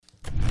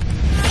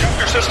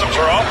systems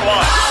are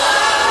offline.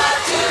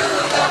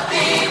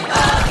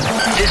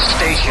 This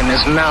station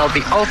is now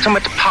the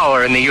ultimate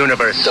power in the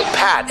universe. The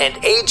Pat and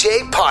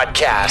AJ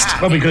Podcast.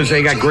 Well, because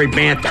they got great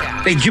banter.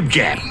 They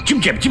jib-jab.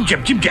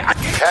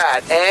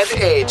 Pat and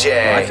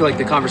AJ. I feel like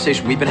the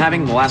conversation we've been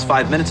having in the last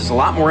 5 minutes is a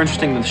lot more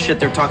interesting than the shit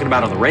they're talking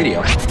about on the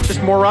radio.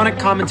 Just moronic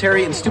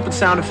commentary and stupid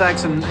sound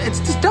effects, and it's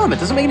just dumb. It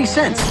doesn't make any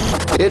sense.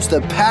 It's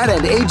the Pat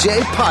and AJ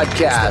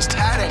Podcast.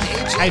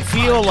 I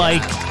feel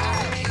like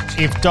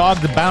if Dog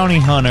the Bounty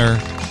Hunter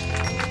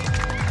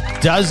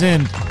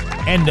doesn't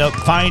end up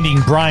finding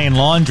Brian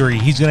Laundrie,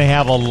 he's going to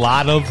have a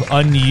lot of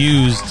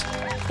unused,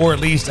 or at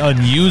least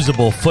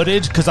unusable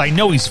footage, because I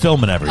know he's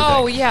filming everything.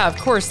 Oh, yeah, of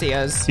course he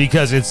is.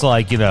 Because it's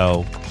like, you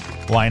know,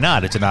 why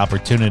not? It's an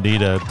opportunity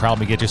to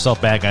probably get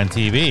yourself back on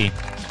TV.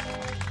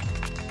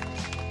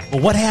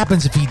 But what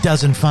happens if he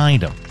doesn't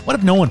find him? What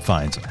if no one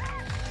finds him?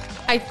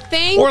 I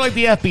think... Or like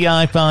the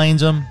FBI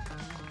finds him.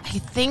 I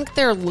think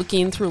they're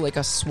looking through like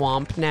a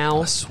swamp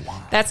now. A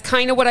swamp. That's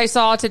kind of what I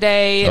saw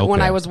today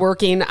when I was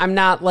working. I'm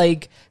not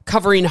like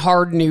covering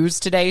hard news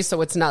today,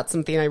 so it's not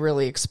something I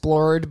really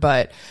explored,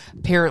 but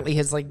apparently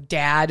his like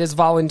dad is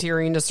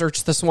volunteering to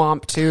search the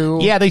swamp too.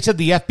 Yeah, they said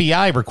the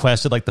FBI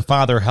requested like the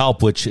father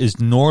help, which is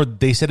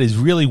they said is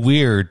really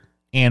weird.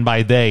 And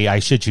by they,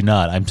 I shit you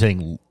not, I'm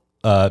saying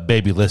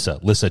baby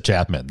Lissa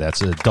Chapman.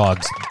 That's a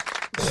Dog's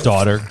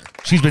daughter.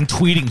 She's been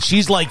tweeting.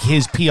 She's like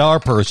his PR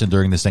person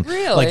during this thing.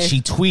 Really? Like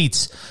she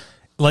tweets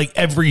like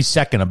every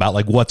second about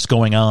like what's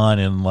going on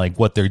and like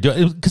what they're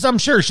doing. Because I'm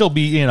sure she'll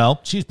be, you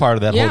know, she's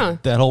part of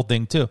that whole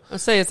thing too. I'll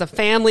say it's a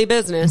family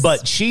business.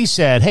 But she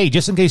said, hey,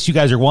 just in case you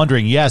guys are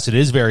wondering, yes, it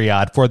is very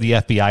odd for the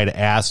FBI to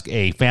ask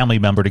a family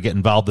member to get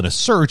involved in a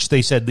search.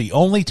 They said the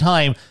only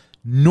time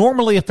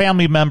normally a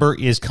family member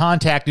is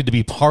contacted to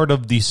be part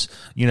of this,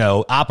 you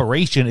know,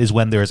 operation is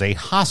when there's a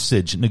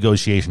hostage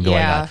negotiation going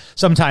on.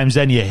 Sometimes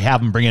then you have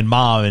them bring in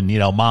mom and, you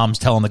know, mom's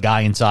telling the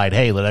guy inside,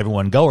 hey, let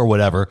everyone go or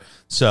whatever.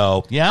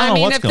 So, yeah, I don't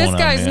know what's going on. If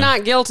this guy's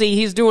not guilty,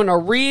 he's doing a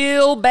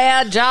real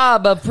bad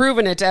job of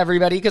proving it to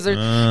everybody because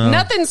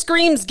nothing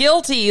screams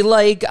guilty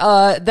like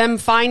them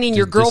finding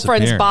your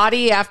girlfriend's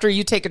body after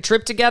you take a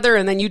trip together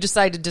and then you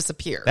decide to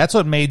disappear. That's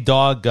what made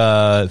Dog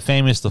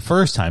famous the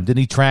first time. Didn't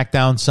he track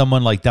down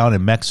someone like down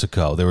in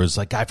Mexico? There was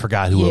like, I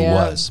forgot who it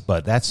was,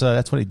 but that's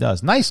what he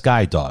does. Nice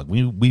guy, Dog.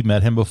 We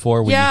met him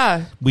before.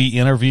 We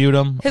interviewed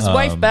him. His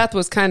wife Beth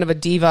was kind of a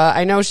diva.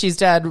 I know she's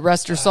dead,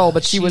 rest her soul,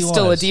 but she was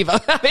still a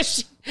diva.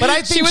 But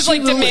I think she was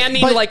like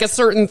demanding like a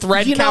certain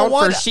thread count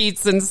for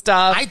sheets and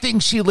stuff. I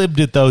think she lived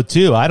it though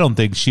too. I don't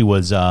think she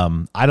was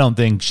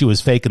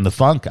faking the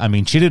funk. I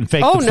mean, she didn't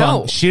fake the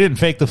funk. She didn't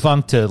fake the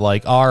funk to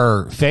like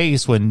our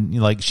face when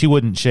like she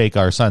wouldn't shake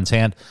our son's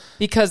hand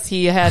because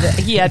he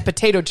had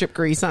potato chip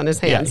grease on his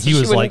hands. Yeah, he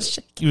was like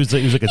he was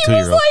like a 2-year-old. He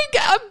was like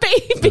a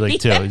baby.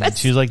 Like 2. Yes.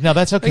 She was like, no,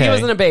 that's okay. He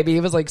wasn't a baby.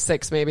 He was like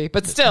 6 maybe,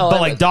 but still.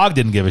 But like Dog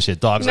didn't give a shit.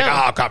 Dog's like,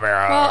 oh, come here.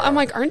 Well, I'm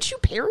like, aren't you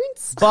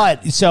parents?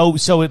 But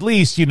so at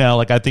least, you know,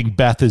 like I think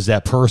Beth is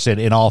that person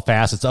in all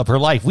facets of her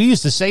life. We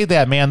used to say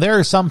that, man. There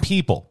are some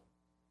people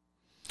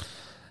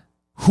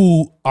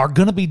who are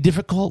going to be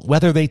difficult,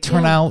 whether they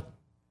turn out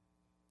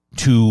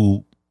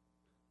to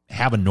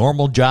have a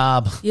normal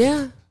job.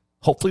 Yeah.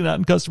 Hopefully not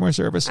in customer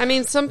service. I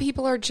mean, some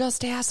people are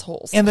just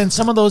assholes. And then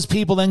some of those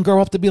people then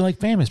grow up to be like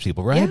famous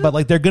people, right? Yeah. But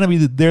like they're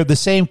the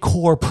same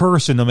core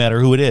person no matter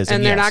who it is.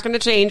 And they're not going to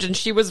change. And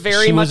she was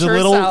very much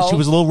herself. She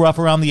was a little rough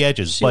around the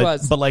edges. She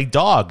was. But like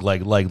Dog,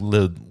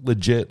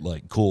 legit,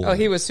 like cool. Oh,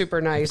 he was super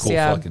nice. Cool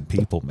fucking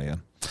people,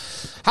 man.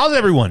 How's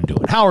everyone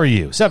doing? How are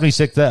you?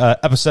 76th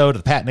episode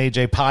of the Pat and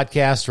AJ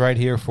podcast right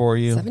here for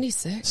you.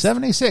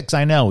 76.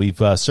 I know.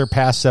 We've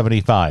surpassed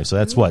 75. So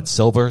that's what?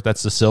 Silver?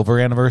 That's the silver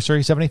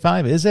anniversary,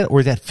 75? Is it? Or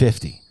is that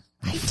 50?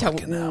 I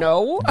don't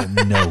know.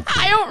 No.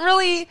 I don't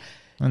really...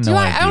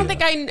 I don't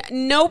think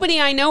nobody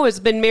I know has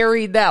been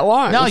married that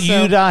long. No,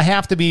 so you'd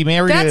have to be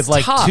married at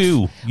like tough.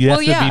 2. You have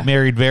to be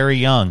married very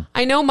young.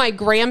 I know my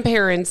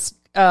grandparents...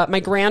 my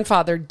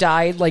grandfather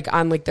died like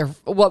on like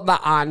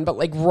not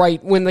like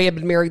right when they had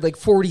been married like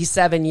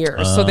 47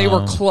 years. So they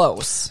were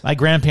close. My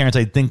grandparents,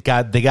 I think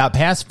they got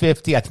past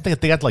 50. I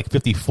think they got to like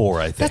 54,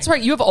 I think. That's right.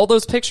 You have all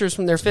those pictures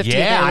from their 50th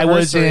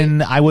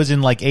anniversary. I was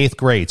in like 8th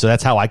grade. So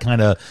that's how I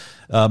kind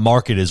of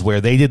mark it, is where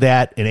they did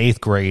that in 8th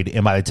grade.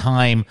 And by the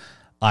time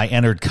I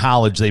entered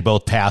college, they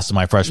both passed in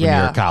my freshman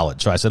year of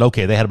college. So I said,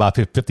 okay, they had about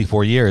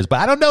 54 years. But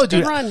I don't know,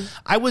 dude.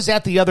 I was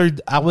at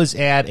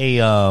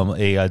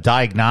a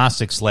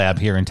diagnostics lab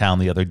here in town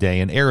the other day,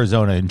 in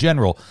Arizona in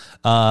general.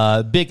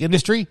 Big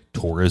industry,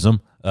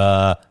 tourism.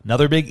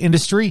 Another big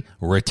industry,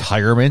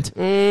 retirement.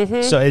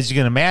 Mm-hmm. So as you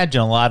can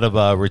imagine, a lot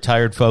of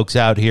retired folks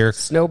out here.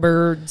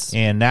 Snowbirds.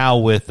 And now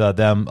with a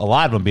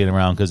lot of them being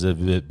around because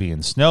of it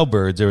being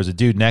snowbirds, there was a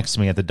dude next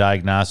to me at the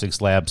diagnostics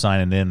lab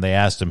signing in. They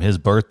asked him his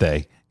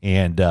birthday.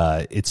 And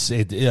it's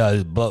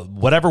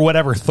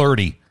whatever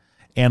 30,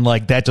 and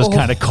like that just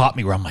kind of caught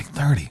me where I'm like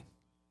 30.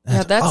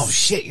 Oh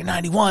shit, you're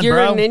 91, you're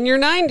bro. in your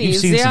 90s. You've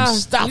seen some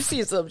stuff. You've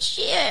seen some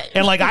shit.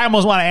 And like I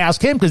almost want to ask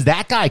him, because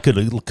that guy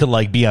could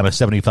like be on a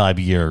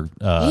 75-year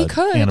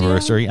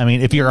anniversary. Yeah. I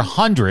mean, if you're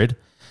 100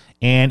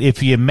 And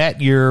if you met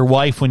your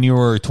wife when you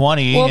were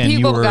 20 and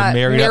you were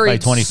married up by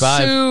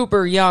 25.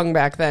 Super young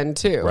back then,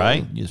 too.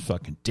 Right? You just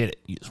fucking did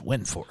it. You just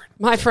went for it.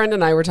 My friend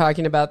and I were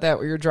talking about that.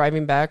 We were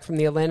driving back from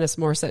the Alanis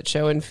Morissette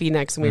show in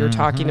Phoenix, and we were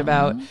talking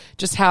about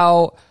just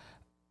how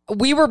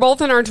we were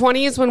both in our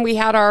 20s when we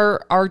had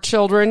our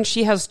children.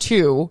 She has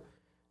 2.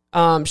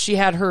 She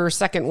had her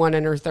second one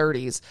in her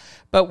 30s.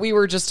 But we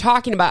were just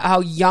talking about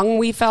how young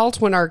we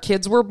felt when our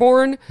kids were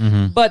born,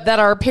 but that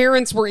our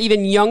parents were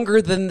even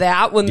younger than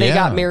that when they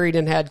got married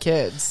and had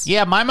kids.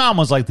 Yeah, my mom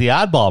was like the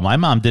oddball. My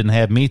mom didn't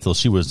have me till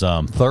she was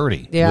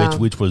 30,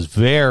 which was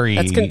very...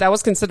 that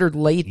was considered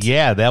late.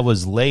 Yeah, that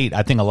was late.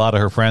 I think a lot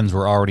of her friends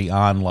were already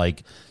on,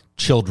 like,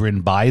 children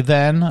by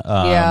then.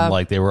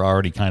 Like, they were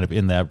already kind of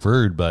in that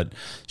brood. But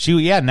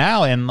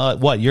now, and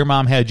what, your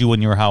mom had you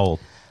when you were how old?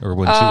 Or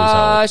when she was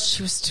how old?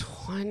 She was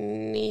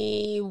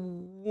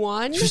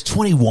 21. She was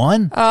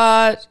 21?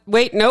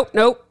 Wait,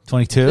 nope.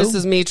 22? This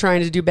is me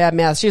trying to do bad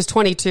math. She was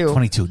 22.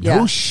 22. Yeah.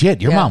 No shit.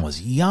 Your mom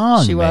was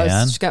young, She man.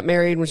 was. She got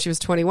married when she was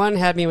 21,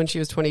 had me when she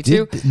was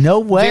 22.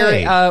 No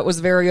way. Was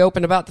very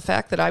open about the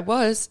fact that I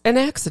was an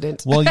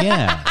accident. Well,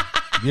 yeah.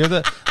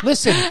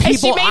 Listen, people. And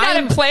she may not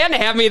have planned to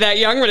have me that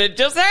young, but it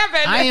just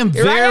happened. I am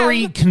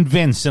very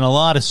convinced in a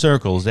lot of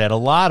circles that a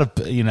lot of,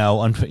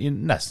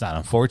 that's not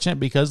unfortunate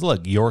because,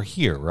 look, you're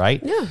here,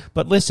 right? Yeah.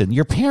 But listen,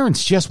 your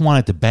parents just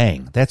wanted to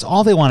bang. That's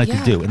all they wanted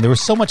to do. And there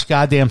was so much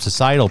goddamn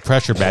societal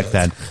pressure back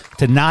then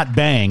to not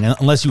bang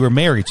unless you were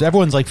married. So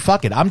everyone's like,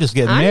 fuck it, I'm just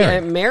getting married.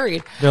 I'm getting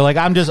married. They're like,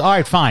 all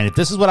right, fine. If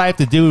this is what I have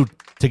to do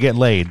to get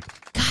laid.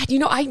 God,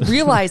 I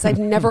realize I've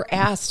never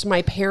asked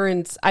my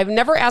parents. I've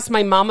never asked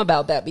my mom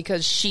about that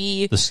because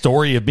the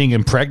story of being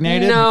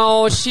impregnated?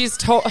 No, she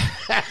told me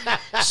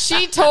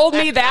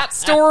that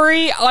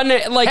story.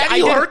 Have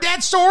you heard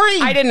that story?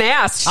 I didn't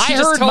ask. I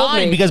heard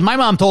mine because my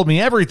mom told me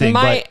everything.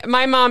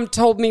 My mom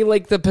told me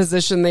like the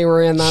position they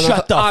were in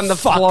on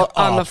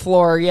the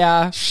floor.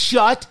 Yeah.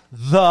 Shut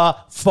the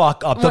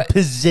fuck up. The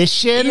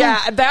position? Yeah,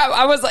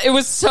 it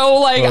was so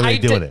like I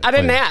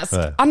didn't ask.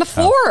 On the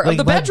floor of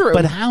the bedroom.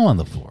 But how on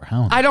the floor?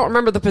 I don't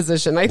remember the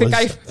position. I think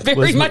I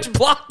very much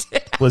blocked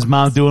it out. Was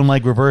mom doing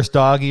like reverse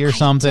doggy or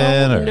something?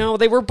 No,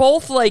 they were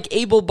both like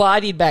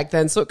able-bodied back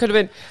then, so it could have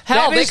been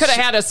they could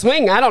have had a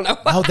swing. I don't know.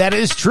 Oh, that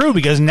is true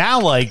because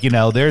now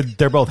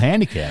they're both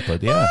handicapped,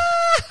 but yeah.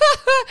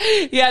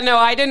 Yeah, no,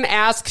 I didn't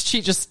ask. She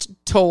just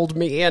told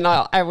me, and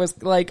I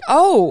was like,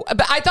 oh.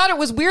 But I thought it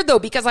was weird, though,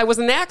 because I was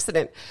in an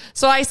accident.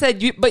 So I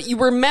said, but you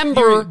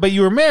remember. But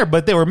you were married,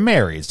 but they were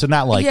married, so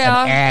not like an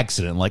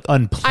accident, like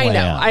unplanned. I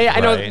know. I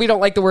know we don't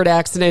like the word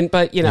accident,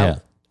 but,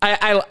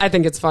 I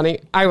think it's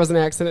funny. I was an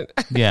accident.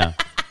 Yeah.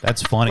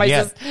 That's funny.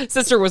 My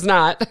sister was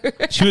not.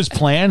 She was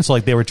planned, so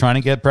like they were trying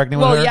to get pregnant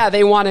with her? Well, yeah,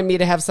 they wanted me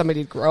to have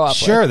somebody to grow up with.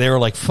 Sure, they were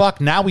like,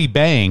 fuck, now we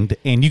banged,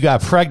 and you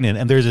got pregnant,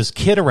 and there's this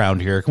kid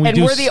around here. We're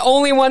the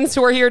only ones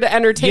who are here to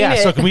entertain it.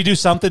 Yeah, so can we do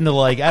something to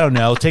like, I don't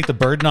know, take the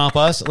burden off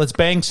us? Let's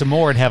bang some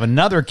more and have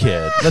another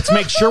kid. Let's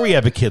make sure we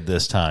have a kid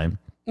this time.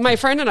 My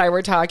friend and I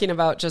were talking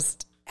about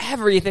just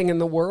everything in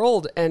the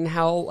world and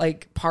how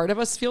like part of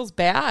us feels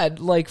bad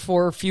like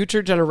for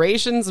future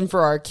generations and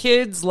for our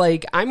kids.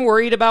 Like I'm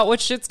worried about what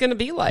shit's gonna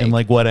be like. And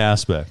like what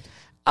aspect?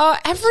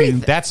 Everything.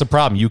 See, that's the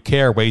problem. You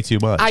care way too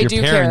much.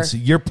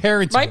 Your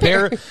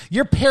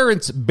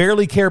parents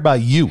barely care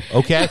about you.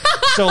 Okay,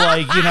 so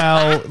like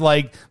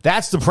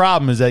that's the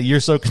problem is that you're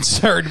so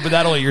concerned with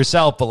not only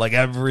yourself but like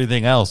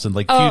everything else and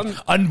like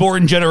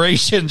unborn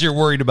generations you're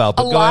worried about.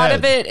 But a lot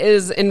of it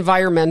is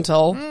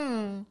environmental.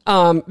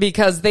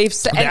 Because they've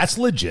said that's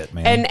legit,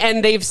 man.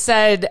 And they've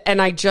said,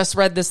 and I just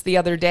read this the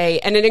other day,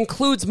 and it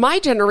includes my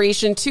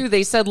generation too.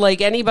 They said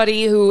like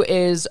anybody who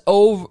is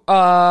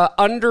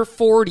under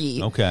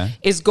 40,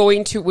 is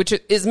going to, which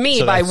is me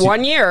so by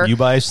 1 year. You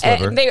by a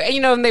sliver.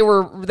 And they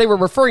were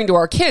referring to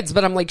our kids,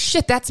 but I'm like,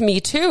 shit, that's me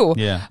too.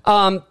 Yeah.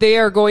 They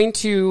are going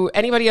to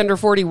anybody under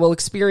 40 will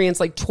experience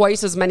like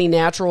twice as many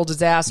natural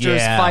disasters,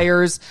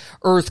 fires,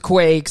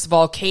 earthquakes,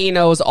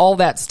 volcanoes, all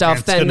that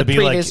stuff than the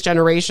previous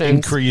generation.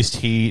 Increased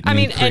heat.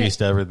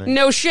 Increased everything.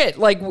 No shit.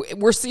 Like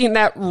we're seeing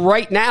that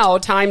right now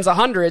times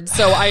 100.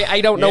 So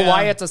I don't know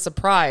why it's a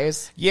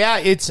surprise.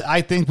 Yeah,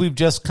 I think we've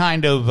just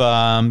kind of,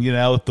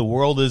 if the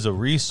world is a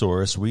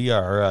resource, we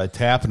are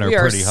tapping her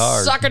pretty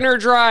hard. Sucking her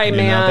dry,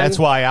 man. That's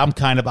why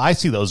I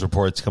see those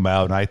reports come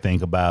out and I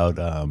think about,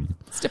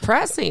 it's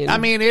depressing. I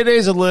mean, it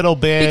is a little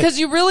bit. Because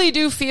you really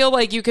do feel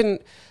like you can.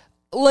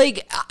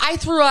 Like I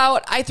threw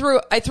out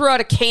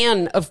a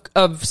can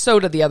of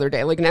soda the other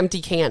day, like an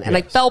empty can, and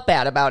I felt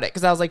bad about it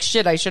because I was like,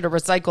 shit, I should have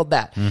recycled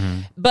that. Mm-hmm.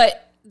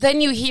 But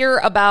then you hear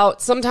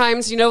about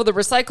sometimes, the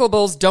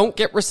recyclables don't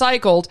get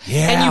recycled.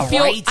 Yeah, and you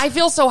feel, right? I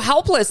feel so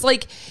helpless.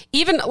 Like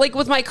even like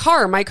with my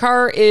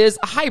car is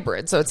a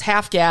hybrid. So it's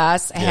half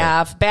gas,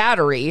 half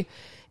battery.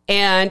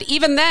 And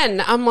even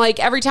then, I'm like,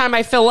 every time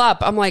I fill up,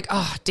 I'm like,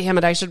 oh, damn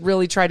it, I should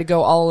really try to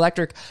go all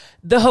electric.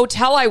 The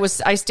hotel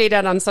I stayed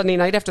at on Sunday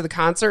night after the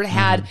concert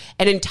had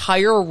an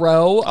entire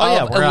row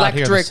of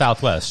electric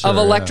Southwest,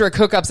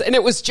 hookups, and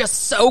it was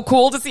just so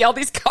cool to see all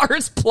these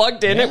cars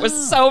plugged in. Yeah. It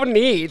was so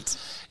neat.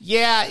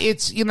 Yeah,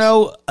 it's,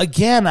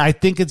 again, I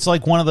think it's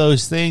like one of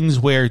those things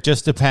where it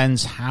just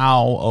depends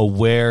how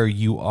aware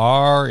you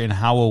are and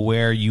how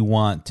aware you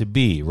want to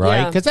be,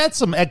 right? Because that's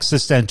some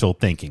existential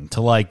thinking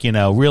to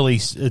really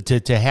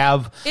to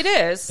have. It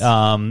is.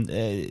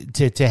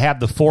 To have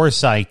the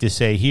foresight to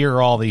say, here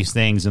are all these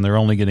things and they're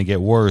only going to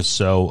get worse.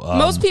 So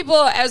most people,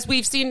 as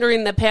we've seen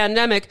during the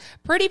pandemic,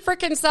 pretty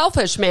freaking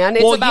selfish, man.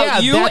 It's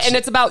about you and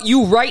it's about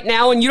you right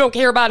now and you don't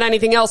care about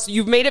anything else.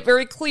 You've made it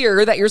very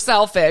clear that you're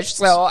selfish.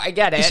 So I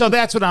get it. So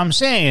that's what I'm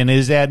saying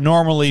is that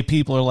normally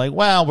people are like,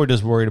 well, we're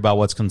just worried about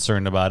what's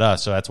concerned about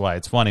us. So that's why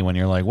it's funny when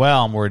you're like,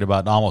 well, I'm worried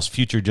about almost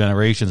future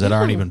generations that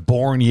aren't even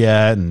born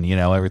yet and,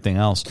 everything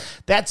else.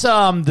 That's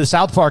the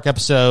South Park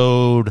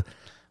episode,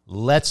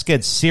 Let's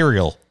Get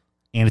Cereal.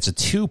 And it's a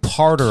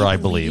two-parter, I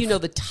believe. You know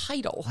the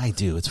title. I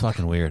do. It's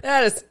fucking weird.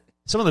 That is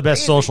some of the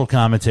best social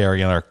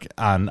commentary on our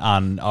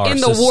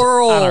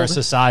world, on our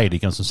society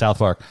comes from South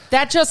Park.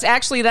 That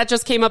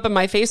just came up in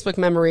my Facebook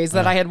memories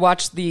that I had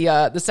watched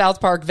the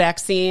South Park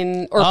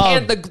vaccine or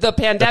the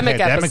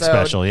pandemic episode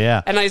special,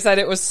 yeah. And I said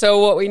it was so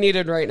what we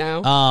needed right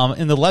now.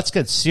 In the Let's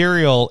Get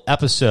Cereal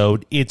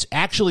episode, it's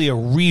actually a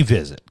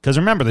revisit because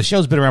remember the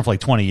show's been around for like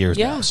 20 years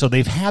now, so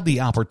they've had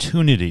the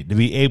opportunity to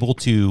be able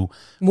to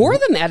more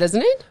than that,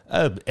 isn't it?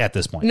 At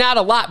this point, not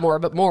a lot more,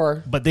 but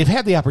more. But they've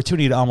had the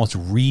opportunity to almost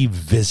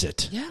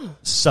revisit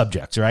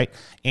subjects, right?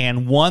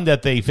 And one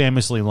that they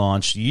famously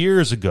launched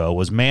years ago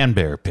was Man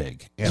Bear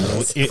Pig. And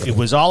it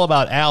was all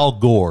about Al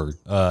Gore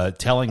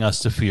telling us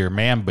to fear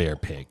Man Bear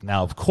Pig.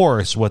 Now, of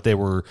course, what they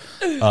were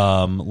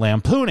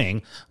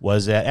lampooning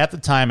was that at the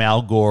time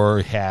Al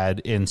Gore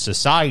had in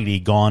society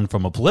gone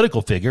from a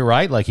political figure,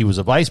 right? Like he was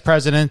a vice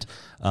president.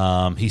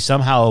 He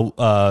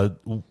somehow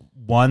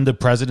won the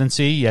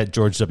presidency, yet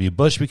George W.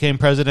 Bush became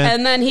president.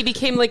 And then he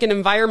became like an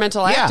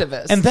environmental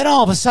activist. And then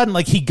all of a sudden,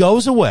 like he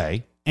goes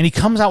away and he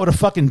comes out with a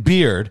fucking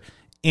beard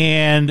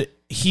and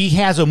he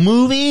has a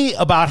movie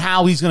about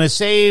how he's going to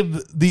save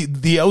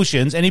the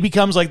oceans and he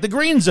becomes like the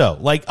Greenzo.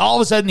 Like all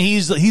of a sudden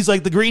he's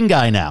like the green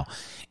guy now.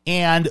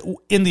 And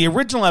in the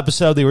original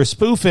episode, they were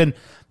spoofing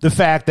the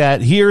fact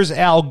that here's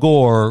Al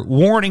Gore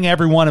warning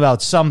everyone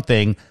about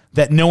something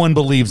that no one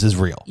believes is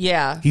real.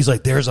 Yeah. He's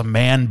like, there's a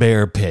man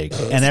bear pig.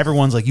 And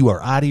everyone's like, you are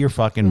out of your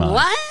fucking mind.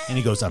 What? And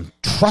he goes,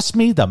 trust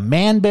me, the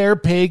man bear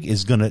pig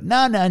is going to,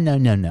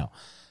 no.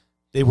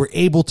 They were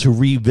able to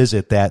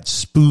revisit that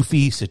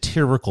spoofy,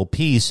 satirical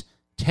piece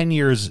 10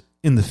 years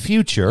in the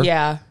future.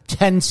 Yeah.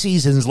 10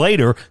 seasons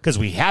later, because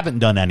we haven't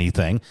done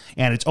anything,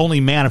 and it's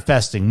only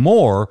manifesting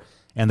more.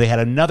 And they had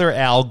another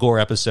Al Gore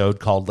episode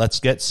called Let's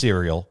Get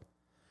Cereal.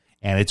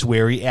 And it's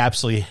where he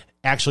actually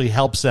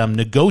helps them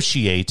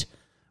negotiate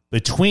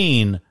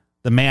between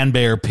the man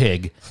bear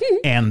pig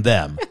and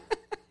them.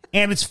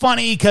 And it's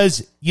funny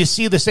because you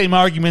see the same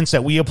arguments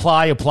that we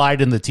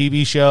applied in the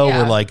TV show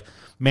where like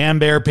man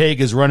bear pig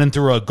is running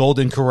through a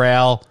golden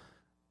corral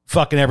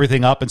fucking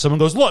everything up and someone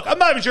goes, look, I'm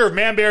not even sure if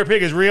man bear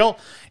pig is real.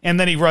 And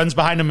then he runs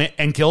behind him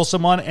and kills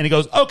someone and he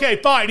goes, okay,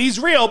 fine, he's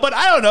real, but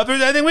I don't know if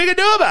there's anything we can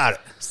do about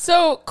it.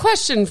 So,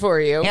 question for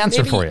you.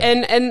 Answer for you.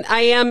 And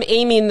I am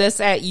aiming this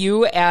at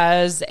you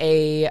as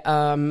a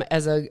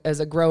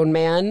grown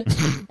man,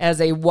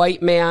 as a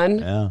white man.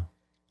 Yeah.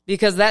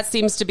 Because that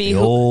seems to be the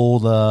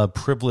old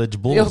privileged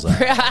bullseye.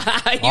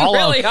 You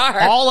really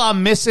are. All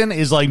I'm missing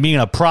is like being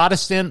a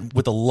Protestant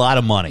with a lot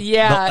of money.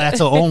 Yeah. That's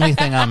the only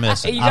thing I'm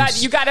missing.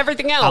 You got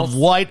everything else. I'm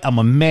white. I'm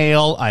a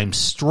male. I'm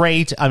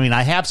straight. I mean,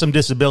 I have some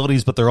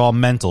disabilities, but they're all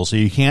mental, so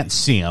you can't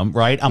see them,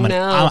 right? I'm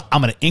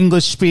an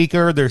English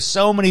speaker. There's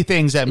so many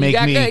things that make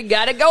me...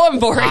 got it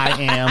going for you. I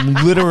am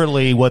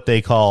literally what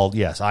they call...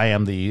 Yes, I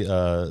am the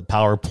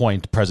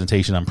PowerPoint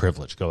presentation on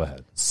privilege. Go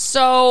ahead.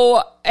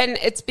 So... And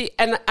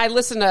I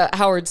listen to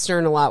Howard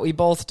Stern a lot. We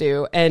both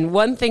do. And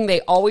one thing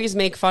they always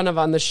make fun of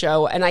on the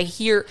show, and I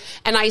hear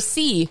and I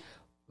see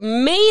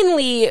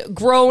mainly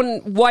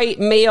grown white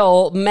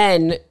male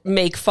men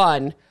make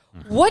fun.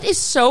 What is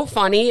so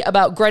funny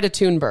about Greta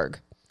Thunberg?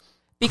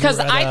 Because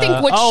I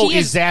think what she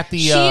is... is that the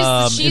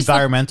she's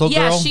environmental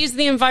girl? Yeah, she's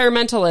the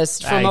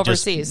environmentalist from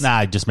overseas.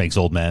 It just makes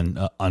old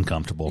men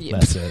uncomfortable.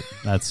 That's it.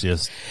 That's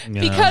just...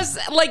 Because,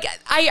 like,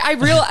 I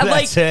realize...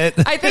 That's like,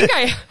 it. I think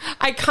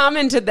I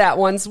commented that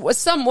once.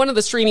 One of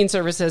the streaming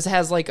services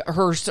has, like,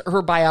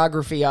 her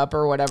biography up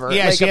or whatever.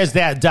 Yeah, like she has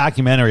that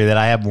documentary that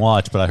I haven't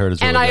watched, but I heard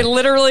it's really good. I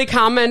literally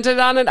commented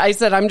on it. I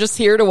said, I'm just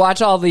here to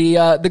watch all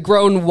the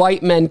grown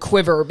white men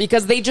quiver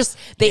because they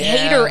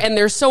hate her and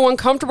they're so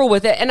uncomfortable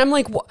with it. And I'm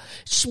like...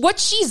 What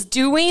she's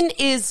doing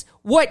is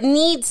what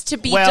needs to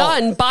be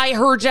done by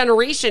her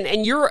generation,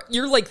 and you're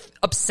like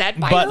upset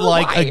by her. But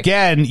like Why?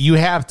 again, you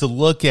have to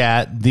look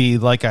at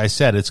like I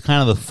said, it's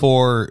kind of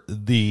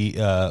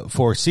the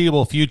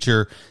foreseeable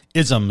future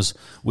isms,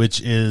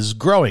 which is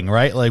growing,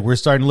 right? Like we're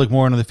starting to look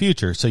more into the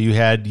future. So you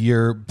had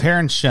your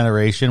parents'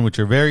 generation, which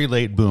are very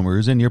late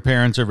boomers, and your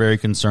parents are very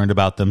concerned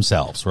about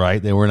themselves,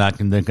 right? They're not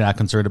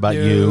concerned about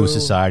you,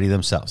 society,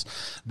 themselves.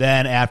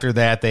 Then after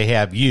that, they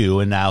have you,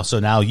 and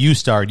now you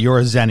start. You're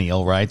a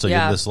Zennial, right? So you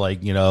have this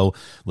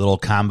little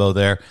combo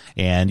there,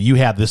 and you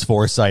have this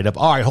foresight of,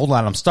 all right, hold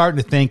on, I'm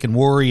starting to think and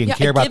worry and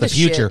care about the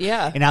future.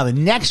 And now the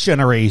next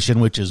generation,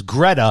 which is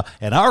Greta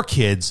and our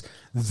kids,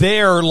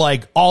 they're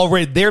like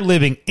they're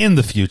living in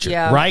the future,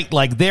 right?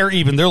 Like they're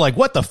like,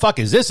 what the fuck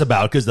is this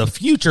about? Because the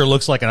future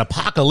looks like an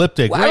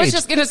apocalyptic I was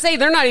just going to say,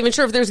 they're not even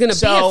sure if there's going to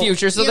be a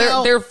future. So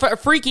they're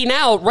freaking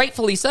out,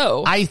 rightfully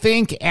so. I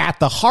think at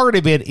the heart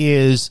of it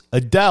is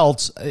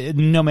adults,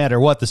 no matter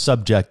what the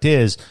subject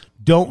is,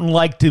 don't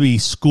like to be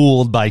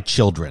schooled by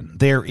children.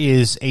 There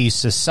is a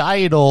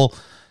societal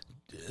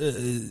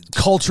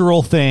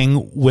cultural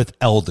thing with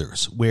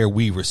elders where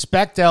we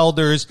respect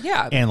elders,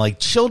 and like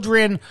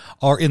children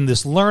are in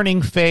this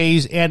learning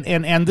phase,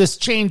 and this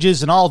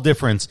changes in all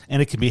difference, and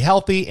it can be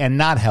healthy and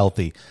not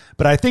healthy.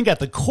 But I think at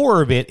the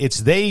core of it, it's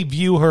they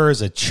view her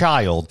as a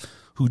child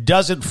who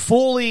doesn't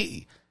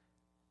fully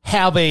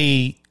have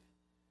a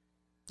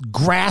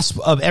grasp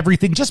of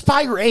everything just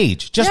by her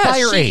age.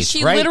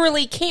 She right?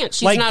 literally can't.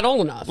 She's not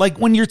old enough. Like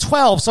when you're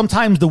 12,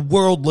 sometimes the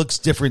world looks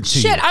different to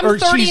you. I'm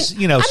 30. She's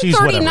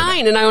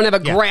 39 and I don't have a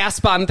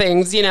grasp on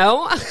things,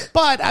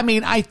 But I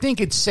mean, I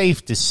think it's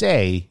safe to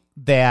say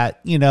that,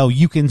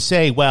 you can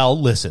say, well,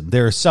 listen,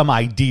 there are some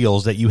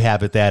ideals that you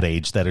have at that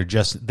age that are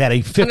just that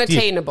a 50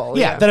 unattainable.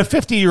 That a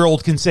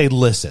 50-year-old can say,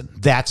 listen,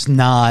 that's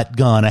not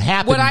gonna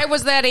happen. When I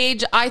was that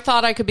age, I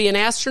thought I could be an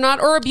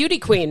astronaut or a beauty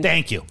queen.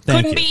 Thank you.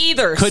 Couldn't be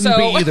either. Couldn't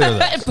be either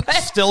of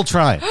those. Still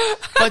trying.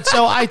 But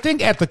so I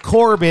think at the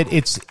core of it,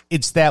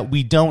 it's that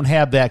we don't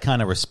have that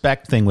kind of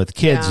respect thing with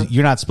kids. Yeah.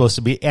 You're not supposed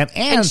to be,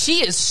 and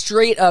she is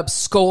straight up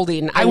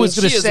scolding. I was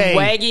going to say,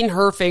 wagging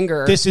her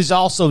finger. This is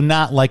also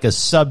not like a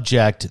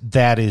subject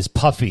that is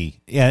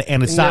puffy,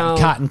 and it's not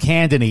cotton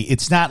candy.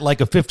 It's not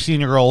like a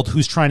 15-year-old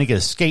who's trying to get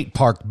a skate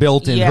park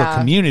built in her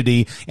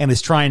community and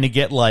is trying to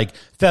get like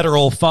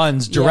federal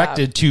funds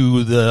directed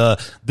to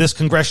this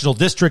congressional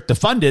district to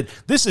fund it.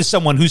 This is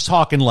someone who's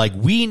talking like,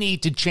 we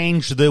need to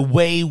change the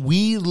way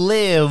we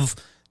live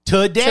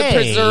today to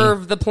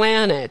preserve the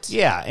planet.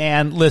 Yeah,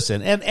 and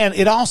listen, and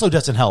it also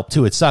doesn't help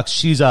too. It sucks.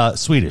 She's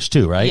Swedish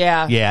too, right?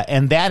 Yeah,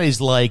 and that is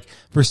like,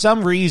 for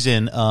some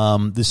reason,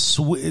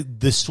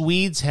 the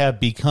Swedes have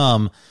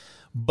become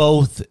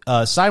both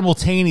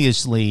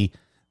simultaneously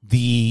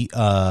the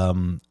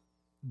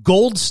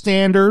gold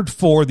standard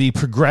for the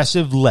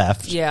progressive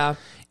left. Yeah.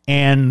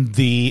 And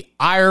the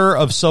ire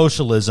of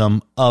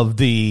socialism of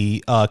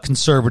the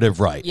conservative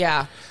right.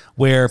 Yeah.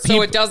 Where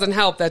so it doesn't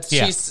help that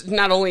she's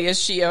not only is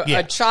she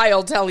a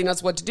child telling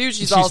us what to do,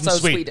 she's also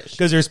Swedish.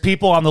 Because there's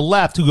people on the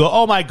left who go,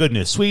 oh my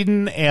goodness,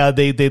 Sweden,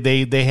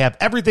 they have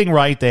everything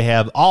right. They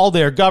have all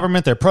their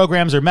government, their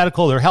programs, their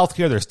medical, their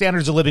healthcare, their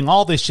standards of living,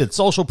 all this shit.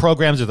 Social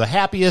programs are the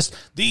happiest.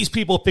 These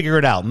people figure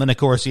it out. And then of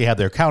course you have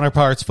their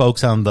counterparts,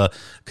 folks on the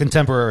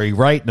contemporary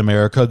right in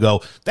America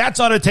go, that's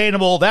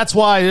unattainable. That's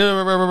why.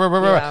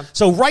 Yeah.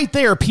 So right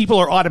there, people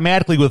are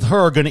automatically with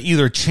her going to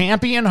either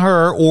champion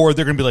her or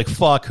they're going to be like,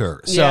 fuck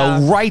her. So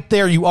right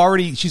there,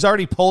 she's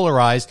already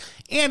polarized,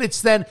 and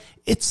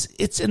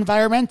it's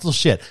environmental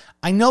shit.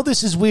 I know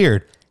this is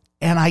weird,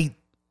 and I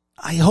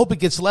hope it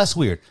gets less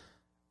weird.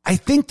 I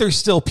think there's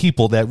still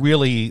people that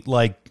really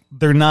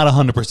they're not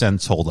 100%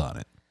 sold on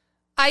it.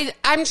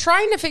 I'm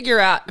trying to figure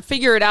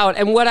it out,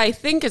 and what I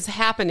think is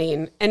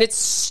happening, and it's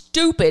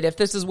stupid if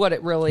this is what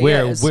it really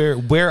is.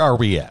 Where are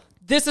we at?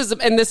 This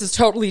is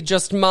totally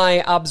just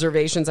my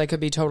observations. I could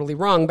be totally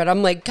wrong, but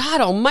I'm like,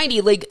 God almighty,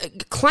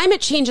 like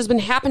climate change has been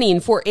happening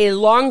for a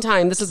long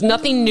time. This is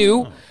nothing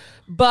new,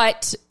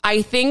 but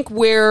I think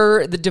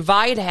where the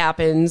divide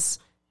happens,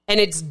 and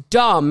it's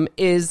dumb,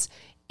 is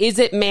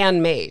it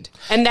man-made?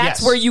 And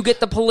that's where you get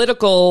the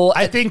political...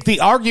 I think the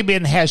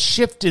argument has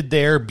shifted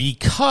there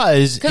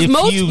because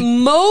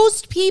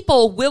most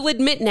people will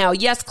admit now,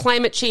 yes,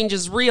 climate change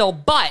is real,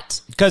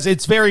 but... Because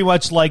it's very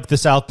much like the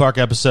South Park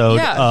episode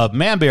of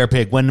Man Bear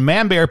Pig. When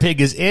Man Bear Pig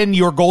is in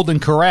your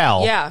golden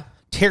corral,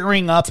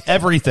 tearing up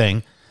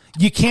everything,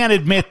 you can't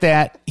admit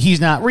that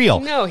he's not real.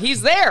 No,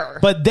 he's there.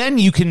 But then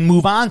you can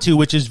move on to,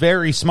 which is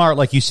very smart,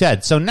 like you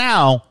said. So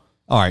now...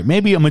 All right,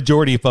 maybe a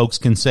majority of folks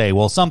can say,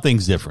 well,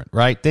 something's different,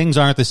 right? Things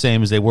aren't the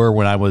same as they were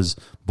when I was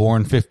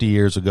born 50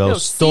 years ago. No,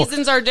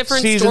 seasons are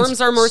different.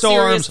 Storms are more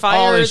serious.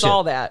 Fires,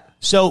 all that.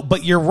 So,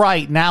 but you're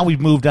right. Now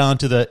we've moved on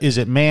to is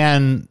it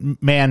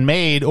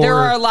man-made? Or there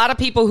are a lot of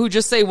people who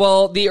just say,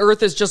 well, the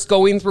earth is just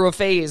going through a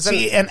phase.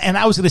 And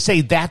I was going to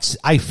say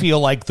I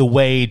feel like the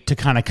way to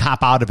kind of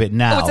cop out of it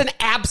now. Oh, it's an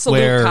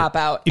absolute cop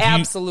out.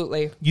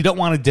 Absolutely. You don't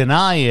want to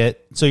deny it.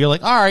 So you're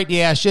like, all right,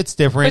 yeah, shit's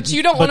different. But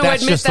you don't want to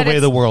admit just the way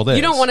the world is.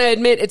 You don't want to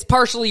admit it's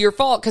partially your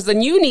fault because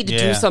then you need to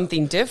do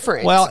something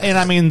different. Well, and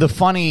I mean, the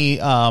funny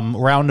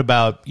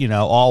roundabout,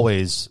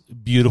 always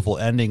beautiful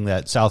ending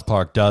that South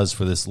Park does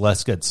for this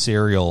Let's Get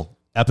Cereal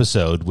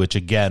episode, which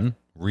again,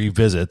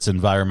 revisits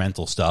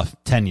environmental stuff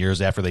 10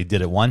 years after they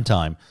did it one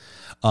time,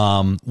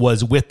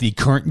 was with the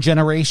current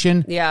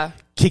generation. Yeah.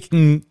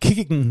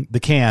 Kicking the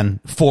can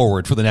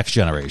forward for the next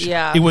generation.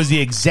 Yeah. It was the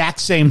exact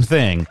same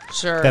thing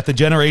that the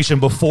generation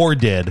before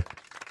did.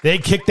 They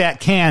kicked that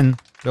can.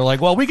 They're like,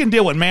 well, we can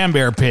deal with Man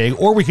Bear Pig,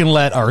 or we can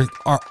let our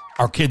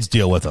kids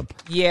deal with them.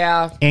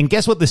 Yeah. And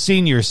guess what the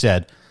seniors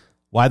said?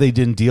 Why they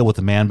didn't deal with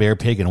the Man Bear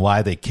Pig and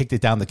why they kicked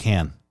it down the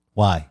can.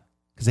 Why?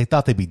 Because they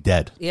thought they'd be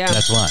dead. Yeah.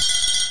 That's why.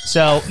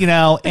 So,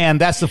 and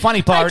that's the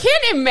funny part. I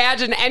can't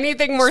imagine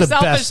anything more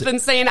selfish than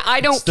saying, I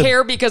don't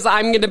care because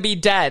I'm going to be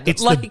dead.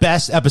 It's the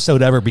best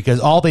episode ever because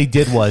all they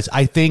did was,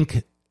 I think...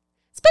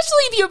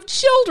 Especially if you have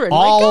children. My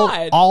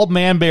God. All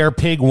Man Bear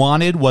Pig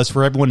wanted was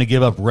for everyone to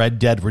give up Red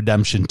Dead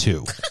Redemption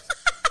 2.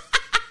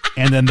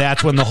 And then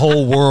that's when the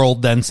whole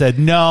world then said,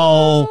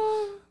 no...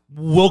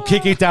 We'll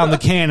kick it down the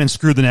can and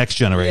screw the next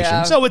generation.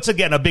 Yeah. So it's,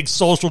 again, a big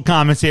social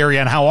commentary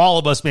on how all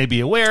of us may be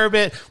aware of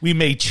it. We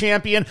may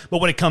champion.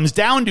 But when it comes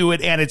down to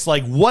it and it's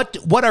like,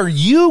 what are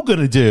you going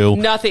to do?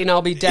 Nothing.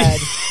 I'll be dead.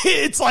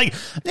 It's like,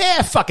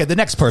 fuck it. The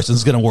next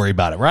person's going to worry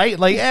about it, right?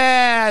 Like,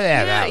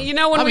 when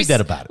I'll be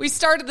dead about it. We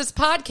started this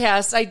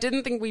podcast, I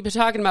didn't think we'd be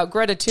talking about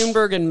Greta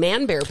Thunberg and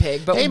Man Bear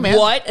Pig. But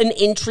what an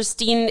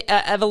interesting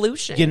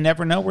evolution. You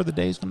never know where the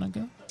day's going to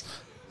go.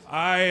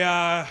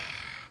 I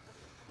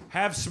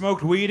have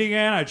smoked weed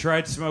again. I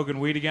tried smoking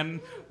weed again.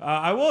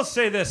 I will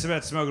say this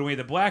about smoking weed.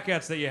 The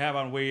blackouts that you have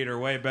on weed are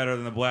way better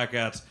than the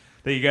blackouts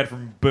that you get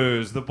from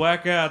booze. The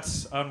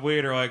blackouts on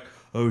weed are like,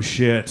 oh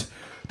shit,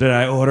 did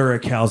I order a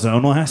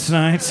calzone last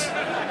night?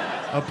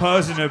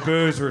 Opposing to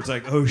booze where it's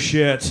like, oh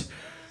shit,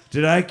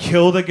 did I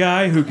kill the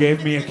guy who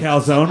gave me a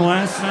calzone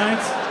last night?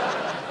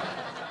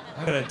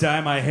 I gotta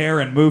dye my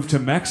hair and move to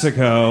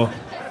Mexico.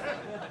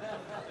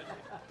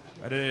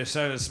 I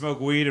decided to smoke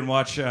weed and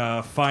watch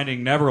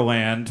Finding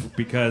Neverland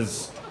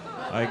because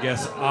I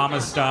guess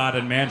Amistad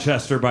and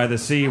Manchester by the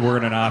Sea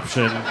weren't an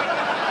option.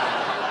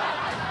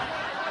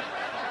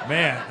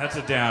 Man, that's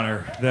a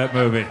downer, that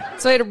movie.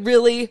 So I had a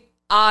really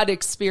odd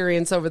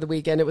experience over the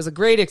weekend. It was a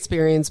great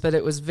experience, but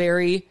it was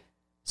very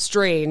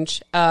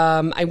strange.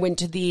 I went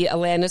to the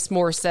Alanis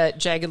Morissette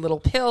Jagged Little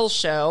Pill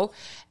show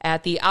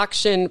at the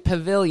Auction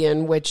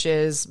Pavilion, which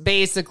is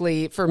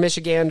basically, for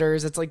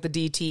Michiganders, it's like the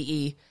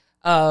DTE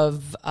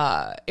of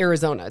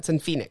Arizona. It's in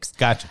Phoenix.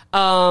 Gotcha.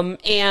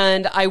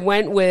 And I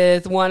went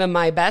with one of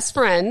my best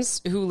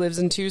friends who lives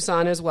in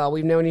Tucson as well.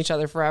 We've known each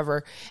other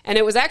forever. And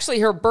it was actually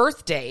her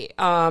birthday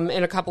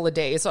in a couple of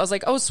days. So I was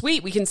like, oh,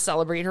 sweet, we can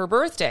celebrate her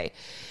birthday.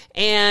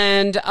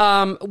 And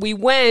we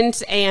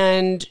went,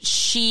 and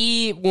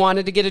she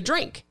wanted to get a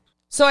drink.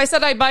 So I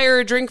said I'd buy her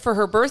a drink for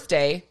her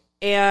birthday,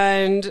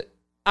 and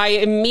I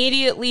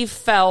immediately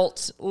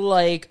felt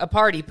like a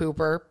party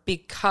pooper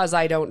because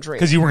I don't drink.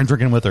 Because you weren't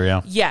drinking with her,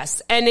 yeah.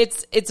 Yes, and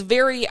it's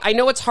very, I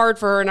know it's hard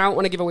for her, and I don't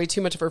want to give away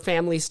too much of her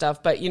family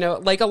stuff, but,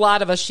 like a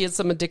lot of us, she had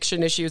some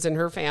addiction issues in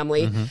her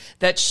family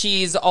that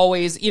she's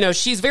always,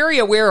 she's very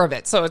aware of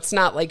it, so it's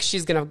not like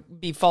she's going to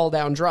be fall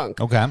down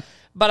drunk. Okay.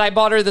 But I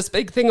bought her this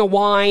big thing of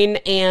wine,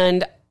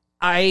 and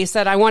I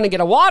said, I want to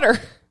get a water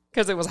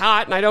because it was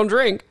hot and I don't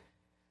drink.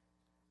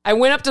 I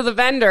went up to the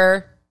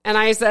vendor and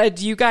I said,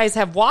 do you guys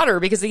have water?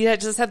 Because he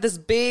just had this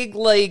big,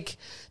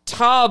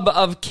 tub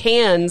of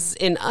cans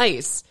in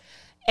ice.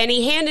 And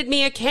he handed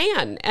me a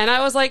can. And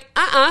I was like,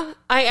 I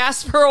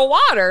asked for a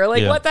water.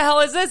 What the hell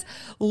is this?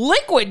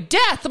 Liquid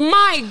Death.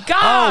 My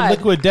God. Oh,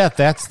 Liquid Death.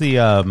 That's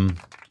the...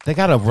 They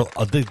got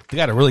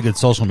a really good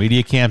social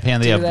media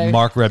campaign. They have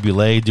Mark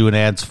Rebulet doing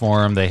ads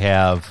for them. They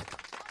have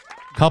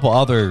a couple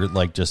other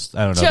just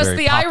very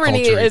the pop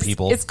irony is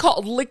people. It's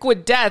called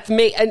Liquid Death.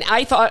 And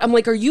I thought, I'm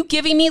like, are you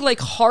giving me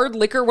hard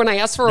liquor when I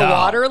ask for a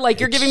water?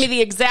 You're giving me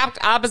the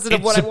exact opposite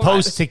of what I want.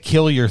 It's supposed to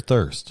kill your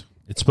thirst.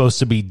 It's supposed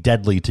to be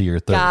deadly to your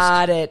thirst.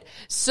 Got it.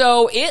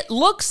 So it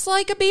looks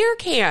like a beer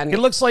can. It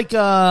looks like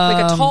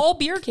a tall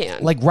beer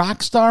can, like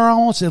Rockstar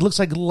almost. It looks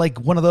like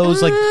one of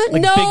those big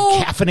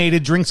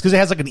caffeinated drinks because it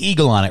has an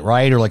eagle on it,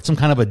 right, or some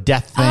kind of a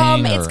death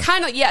thing. It's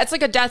kind of it's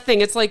like a death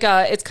thing. It's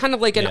it's kind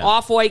of like an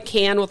off-white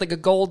can with a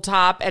gold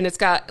top, and it's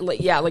got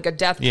like a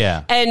death.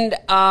 Yeah. And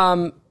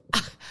I'm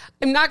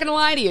not gonna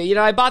lie to you.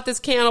 I bought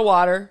this can of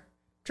water,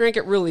 drank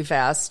it really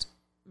fast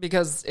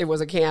because it was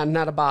a can,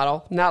 not a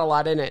bottle, not a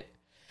lot in it.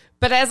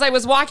 But as I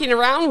was walking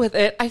around with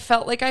it, I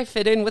felt like I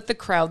fit in with the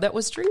crowd that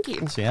was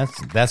drinking. See,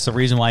 that's the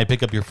reason why I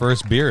pick up your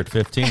first beer at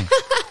 15.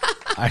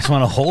 I just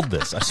want to hold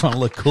this. I just want to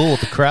look cool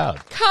with the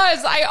crowd.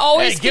 Because I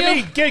always give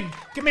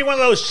me one of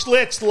those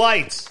Schlitz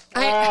lights.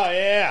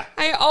 Yeah.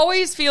 I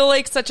always feel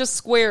like such a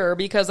square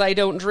because I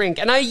don't drink.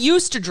 And I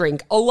used to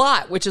drink a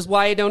lot, which is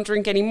why I don't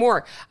drink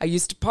anymore. I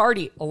used to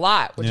party a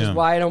lot, which is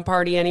why I don't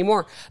party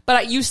anymore.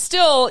 But you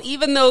still,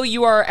 even though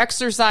you are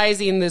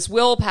exercising this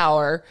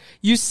willpower,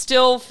 you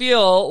still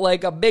feel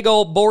like a big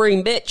old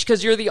boring bitch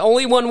because you're the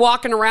only one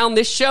walking around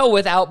this show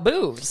without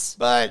booze.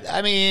 But,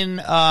 I mean,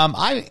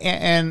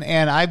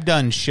 I've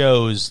done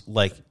shows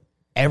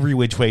every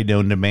which way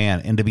known to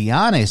man. And to be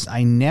honest,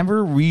 I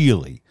never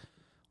really...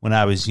 when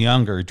I was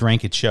younger,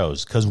 drank at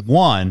shows. Because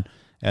one,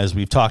 as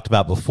we've talked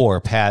about before,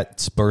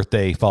 Pat's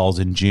birthday falls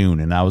in June,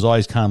 and I was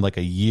always kind of like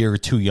a year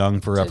too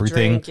young for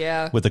everything. Drink,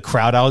 yeah. With the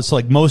crowd out, so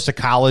like most of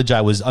college,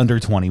 I was under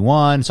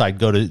 21, so I'd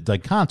go to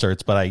like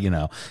concerts, but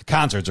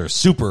concerts are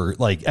super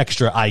like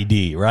extra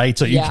ID, right?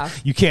 So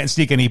you can't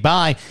sneak any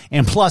by,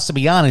 and plus, to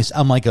be honest,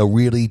 I'm like a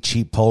really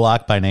cheap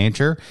Polak by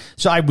nature,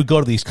 so I would go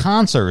to these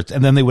concerts,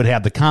 and then they would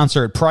have the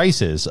concert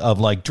prices of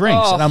like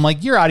drinks, and I'm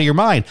like, you're out of your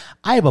mind.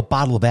 I have a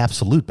bottle of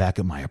Absolute back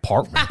at my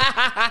apartment.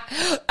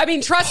 I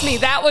mean, trust me,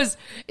 that was,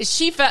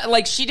 she felt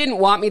like she didn't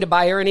want me to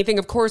buy her anything.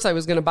 Of course I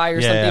was going to buy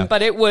her something,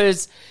 but it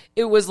was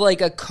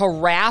like a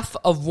carafe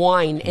of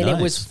wine, and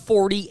it was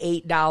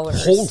 $48.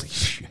 Holy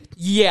shit.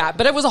 Yeah,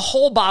 but it was a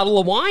whole bottle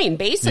of wine,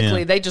 basically.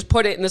 Yeah. They just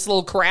put it in this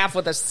little carafe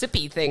with a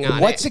sippy thing on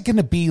it. What's it going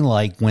to be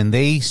like when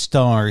they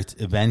start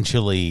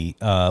eventually,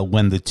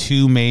 when the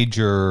two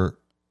major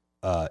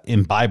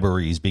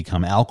imbiberies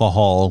become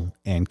alcohol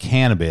and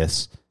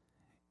cannabis,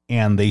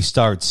 and they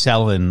start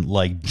selling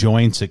like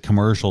joints at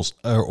commercials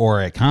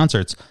or at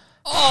concerts?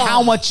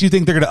 How much do you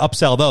think they're going to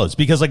upsell those?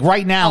 Because like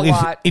right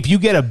now, if you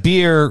get a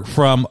beer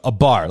from a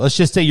bar, let's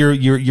just say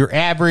your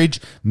average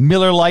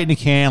Miller Lite in a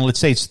can, let's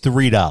say it's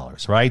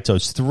 $3, right? So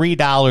it's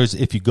 $3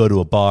 if you go to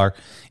a bar.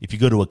 If you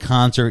go to a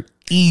concert,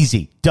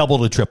 easy, double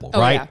to triple,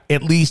 right? Yeah.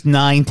 At least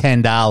 $9,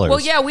 $10. Well,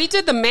 yeah, we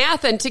did the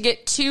math, and to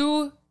get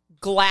 2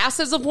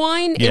 glasses of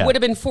wine, it would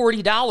have been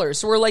 $40.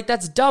 So we're like,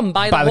 that's dumb.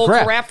 Buy the whole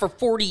carafe for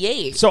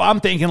 $48. So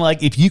I'm thinking,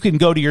 like, if you can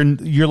go to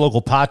your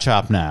local pot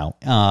shop now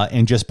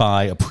and just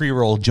buy a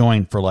pre-roll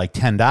joint for like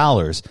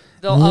 $10,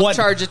 they'll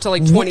upcharge it to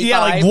like $25. Yeah,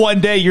 like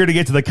one day you're to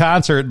get to the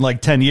concert in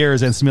like 10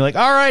 years, and it's gonna be like,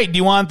 all right, do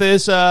you want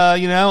this?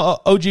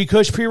 OG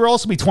Kush pre-roll?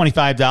 It's gonna be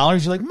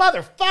 $25. You're like,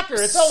 motherfucker,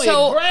 it's only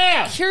a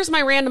gram. Here's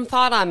my random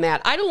thought on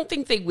that. I don't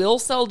think they will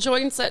sell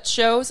joints at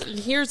shows, and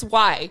here's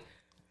why.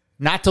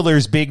 Not till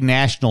there's big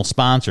national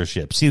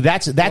sponsorship. See,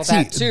 that's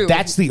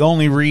the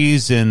only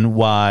reason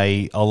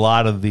why a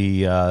lot of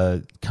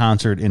the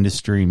concert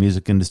industry,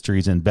 music industry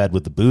is in bed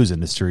with the booze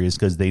industry, is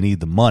because they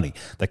need the money.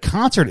 The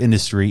concert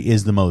industry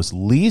is the most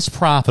least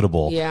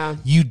profitable. Yeah.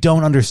 You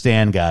don't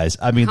understand, guys.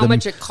 I mean, how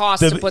much it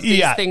costs to put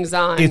these things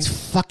on.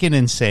 It's fucking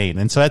insane.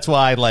 And so that's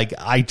why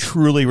I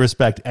truly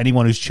respect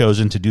anyone who's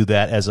chosen to do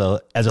that as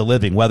a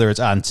living, whether it's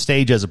on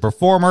stage as a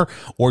performer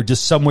or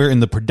just somewhere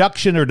in the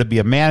production or to be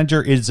a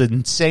manager. It's an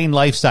insane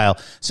lifestyle.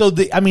 So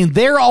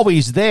they're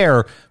always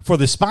there for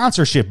the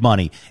sponsorship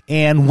money.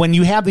 And when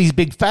you have these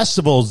big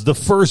festivals, the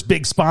first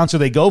big sponsor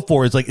they go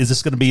for is like, is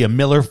this going to be a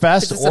Miller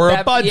Fest or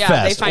a Bud Fest?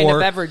 Yeah, they find a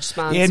beverage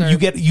sponsor.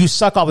 And you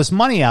suck all this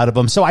money out of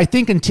them. So I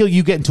think until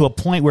you get into a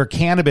point where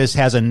cannabis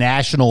has a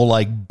national,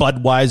 like,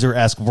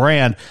 Budweiser-esque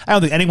brand, I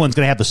don't think anyone's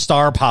going to have the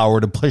star power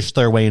to push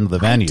their way into the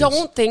venues. I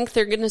don't think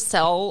they're going to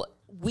sell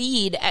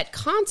weed at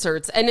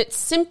concerts. And it's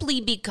simply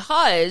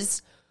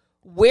because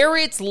where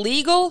it's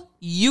legal,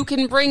 you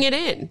can bring it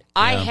in. Yeah.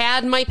 I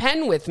had my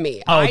pen with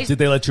me. Did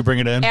they let you bring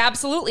it in?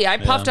 Absolutely. I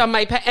puffed on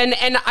my pen,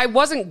 and I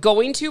wasn't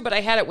going to, but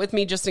I had it with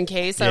me just in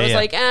case. I was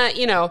like,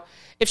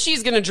 if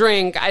she's going to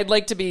drink, I'd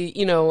like to be,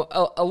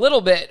 a little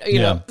bit,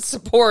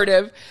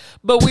 supportive.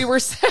 But we were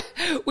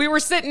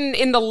sitting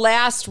in the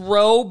last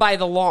row by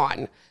the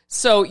lawn.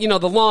 So,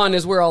 the lawn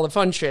is where all the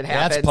fun shit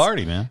happens. That's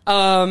party, man.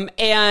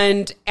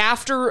 And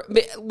after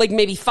like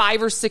maybe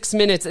 5 or 6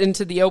 minutes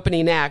into the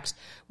opening act,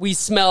 we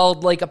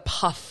smelled like a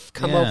puff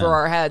come over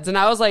our heads. And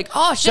I was like,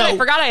 oh, shit, I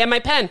forgot I had my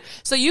pen.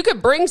 So you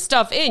could bring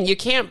stuff in. You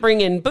can't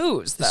bring in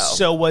booze, though.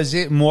 So was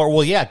it more,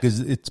 well, yeah, because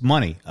it's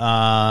money.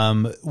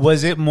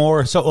 Was it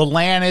more, so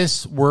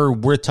Atlantis,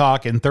 we're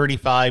talking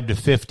 35 to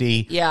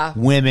 50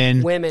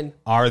 women.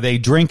 Are they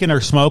drinking or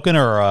smoking,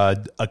 or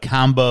a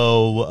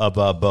combo of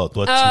both?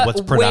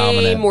 What's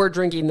predominant? Way more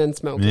drinking than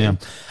smoking. Yeah.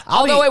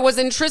 Although it was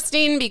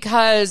interesting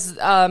because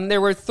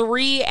there were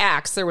 3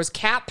 acts. There was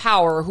Cat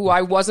Power, who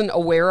I wasn't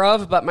aware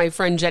of, but my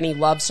friend Jenny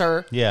loves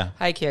her. Yeah.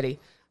 Hi, Kitty.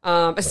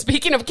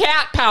 Speaking of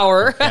cat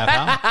power.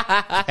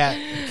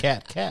 Cat.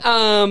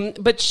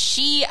 But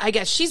I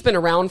guess she's been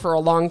around for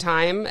a long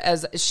time,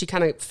 as she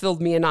kind of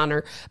filled me in on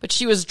her. But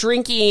she was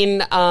drinking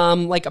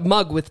like a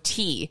mug with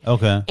tea.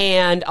 Okay.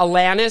 And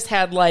Alanis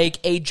had like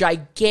a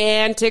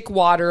gigantic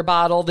water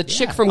bottle. The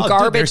chick from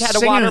Garbage had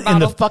a water bottle. In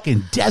the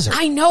fucking desert.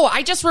 I know.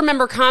 I just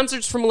remember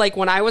concerts from like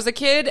when I was a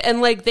kid,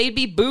 and like they'd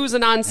be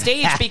boozing on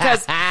stage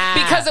because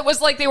it was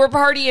like they were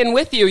partying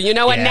with you,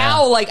 And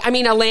now,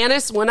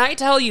 Alanis, when I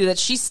tell you that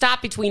she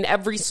stopped between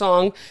every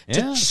song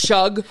to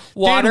chug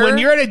water. Dude, when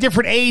you're at a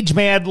different age,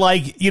 man,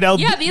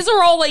 Yeah, these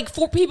are all like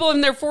 4 people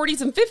in their 40s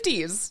and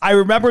 50s. I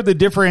remember the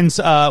difference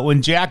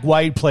when Jack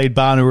White played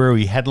Bonnaroo.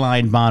 He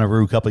headlined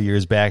Bonnaroo a couple of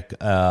years back.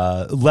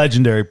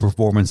 Legendary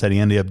performance that he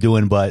ended up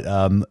doing. But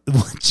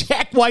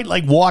Jack White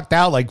walked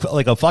out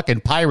like a fucking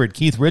pirate,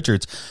 Keith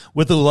Richards,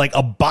 with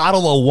a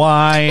bottle of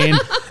wine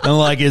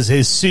and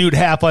his suit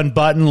half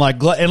unbuttoned,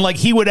 and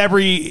he would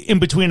in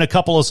between a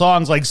couple of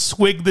songs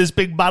swig this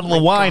big bottle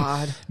of wine.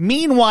 God.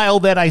 Meanwhile,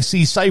 then I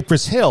see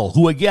Cypress Hill,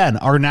 who again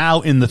are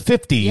now in the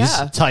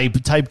 50s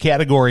type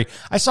category.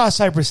 I saw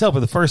Cypress Hill for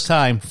the first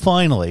time,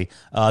 finally,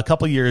 a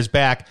couple years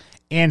back.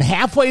 and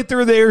halfway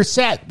through their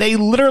set, they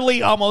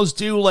literally almost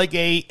do like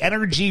a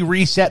energy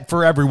reset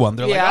for everyone.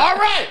 They're like, all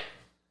right,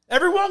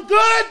 everyone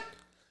good?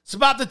 It's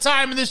about the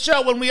time of the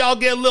show when we all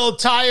get a little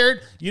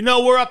tired. You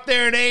know we're up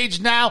there in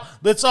age now.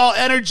 Let's all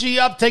energy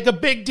up. Take a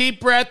big, deep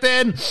breath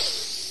in.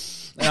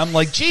 And I'm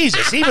like,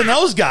 Jesus, even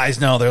those guys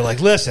know. They're like,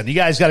 listen, you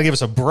guys got to give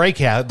us a break.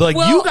 They're like,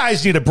 you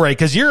guys need a break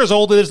because you're as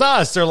old as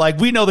us. They're like,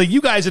 we know that you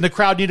guys in the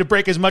crowd need a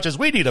break as much as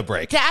we need a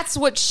break. That's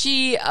what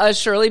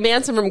Shirley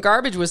Manson from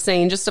Garbage was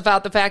saying just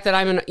about the fact that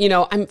I'm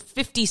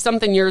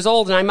 50-something years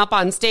old and I'm up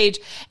on stage.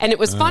 And it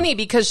was funny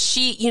because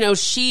she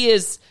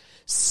is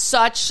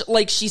such,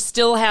 like, she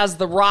still has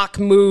the rock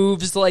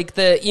moves, like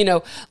the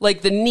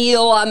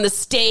kneel on the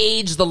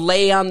stage, the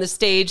lay on the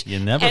stage. You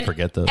never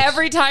forget those.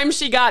 Every time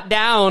she got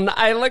down,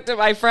 I looked at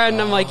my friend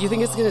and I'm like, you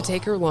think it's going to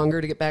take her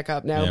longer to get back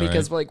up now?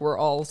 Because like we're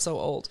all so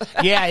old.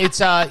 Yeah, it's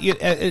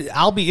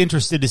I'll be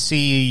interested to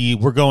see.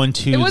 We're going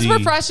to. It was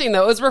refreshing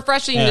though. It was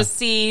refreshing to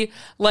see,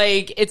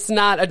 like, it's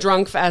not a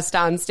drunk fest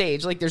on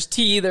stage. Like, there's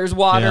tea, there's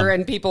water,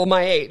 and people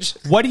my age.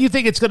 What do you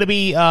think it's going to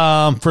be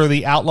for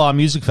the Outlaw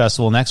Music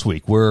Festival next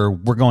week?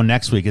 We're going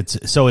next week.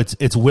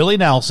 It's Willie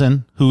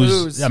Nelson,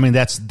 who's booze. I mean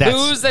that's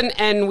booze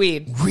and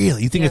weed.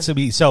 Really, you think it's going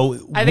to be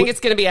so? I think it's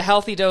going to be a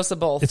healthy dose of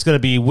both. It's going to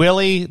be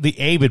Willie, the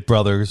Avett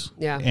Brothers,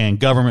 Yeah. and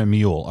Government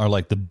Mule are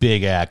like the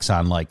big acts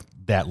on like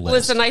that list.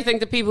 Listen, I think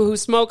the people who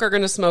smoke are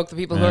going to smoke. The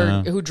people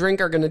who drink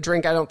are going to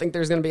drink. I don't think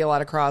there's going to be a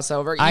lot of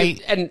crossover.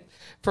 And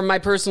from my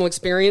personal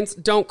experience,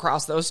 don't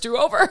cross those two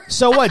over.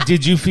 So what?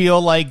 Did you feel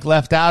like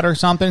left out or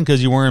something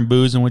because you weren't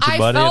boozing with your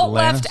buddy? I at felt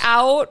Atlantis? left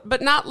out,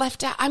 but not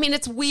left out. I mean,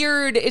 it's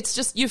weird. It's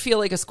just you feel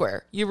like a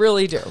square. You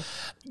really do.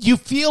 You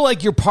feel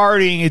like you're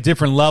partying at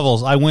different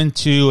levels. I went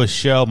to a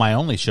show, my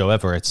only show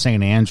ever, at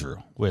St. Andrew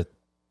with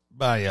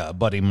my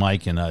buddy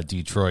Mike in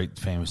Detroit,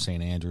 famous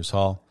St. Andrews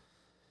Hall.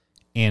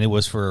 And it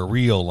was for a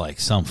real, like,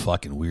 some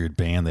fucking weird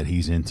band that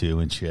he's into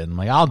and shit. And I'm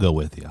like, I'll go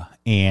with you.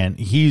 And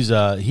he's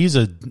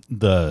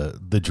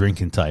the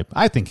drinking type.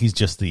 I think he's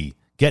just the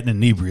getting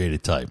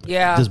inebriated type.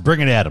 Yeah. Just bring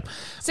it at him.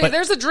 See,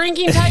 there's a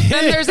drinking type,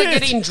 then there's a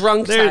getting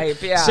drunk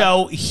type. Yeah.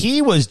 So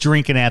he was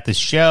drinking at the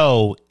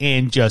show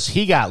and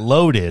he got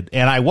loaded,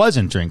 and I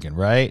wasn't drinking,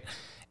 right?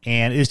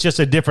 And it's just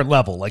a different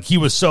level. Like, he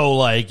was so,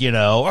 like,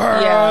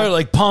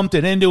 like pumped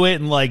and into it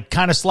and, like,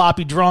 kind of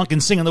sloppy drunk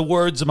and singing the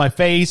words in my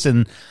face.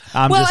 And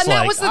I'm just and that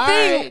like, was the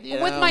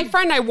thing with my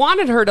friend. I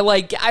wanted her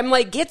to, I'm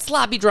like, get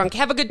sloppy drunk,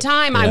 have a good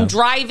time. I'm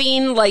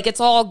driving, like,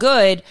 it's all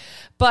good.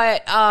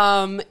 But,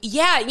 and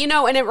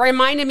it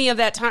reminded me of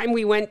that time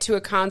we went to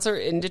a concert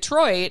in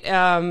Detroit,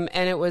 and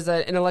it was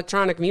an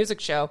electronic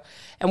music show,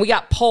 and we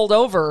got pulled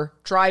over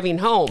driving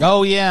home.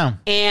 Oh, yeah.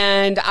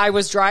 And I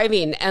was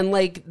driving, and,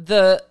 like,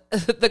 the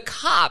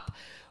cop,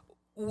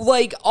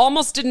 like,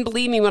 almost didn't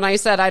believe me when I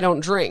said I don't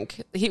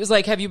drink. He was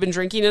like, have you been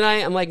drinking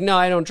tonight? I'm like, no,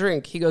 I don't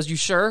drink. He goes, you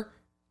sure?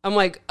 I'm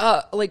like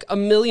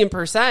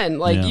 1,000,000%.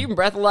 Like, you can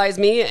breathalyze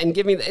me and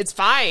give me, it's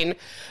fine.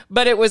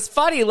 But it was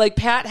funny. Like,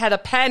 Pat had a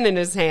pen in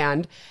his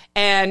hand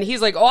and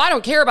he's like, oh, I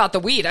don't care about the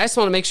weed. I just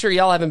want to make sure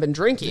y'all haven't been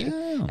drinking.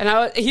 Yeah. And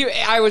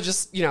I was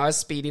just, I was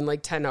speeding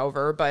like 10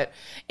 over, but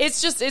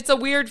it's a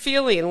weird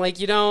feeling.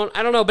 Like, I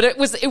don't know, but it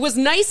was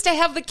nice to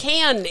have the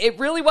can. It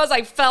really was.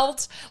 I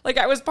felt like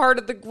I was part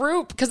of the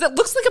group because it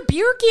looks like a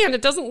beer can.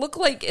 It doesn't look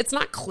like, it's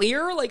not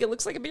clear. Like, it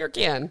looks like a beer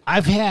can.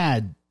 I've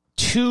had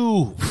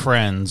two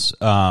friends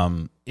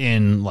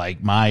in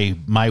like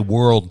my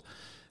world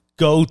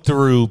go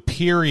through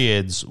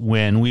periods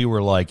when we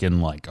were like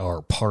in like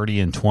our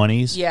partying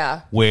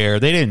 20s where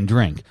they didn't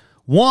drink.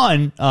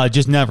 One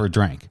just never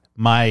drank.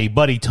 My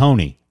buddy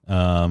Tony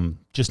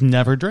just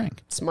never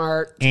drank.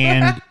 Smart.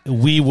 And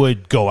we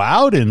would go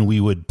out and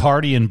we would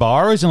party in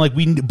bars and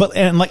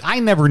I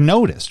never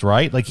noticed,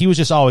 right? Like, he was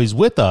just always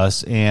with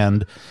us,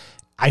 and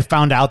I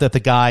found out that the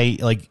guy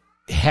like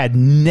had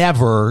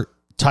never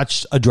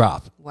touched a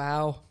drop.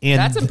 Wow. And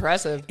that's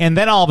impressive. And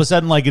then all of a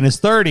sudden, like in his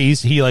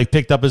 30s, he like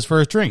picked up his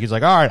first drink. He's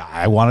like, all right,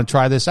 I want to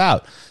try this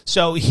out.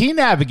 So he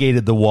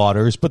navigated the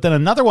waters. But then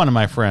another one of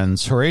my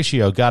friends,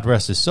 Horatio, God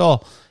rest his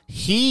soul,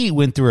 he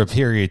went through a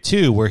period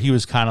too where he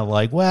was kind of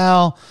like,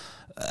 well,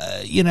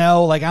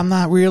 like, I'm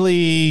not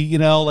really,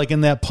 like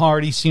in that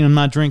party scene, I'm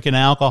not drinking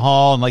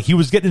alcohol. And like, he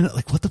was getting,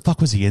 like, what the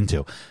fuck was he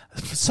into?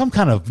 Some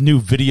kind of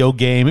new video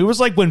game. It was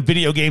like when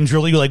video games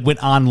really like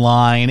went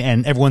online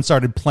and everyone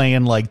started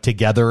playing like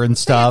together and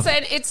stuff.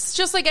 It's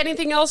just like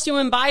anything else you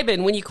imbibe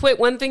in. When you quit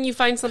one thing, you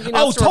find something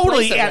else. Oh,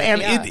 totally.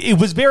 It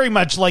was very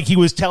much like he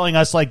was telling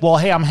us like, well,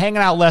 hey, I'm hanging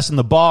out less in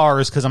the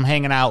bars because I'm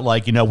hanging out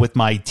like, with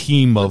my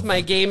team of my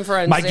game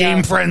friends.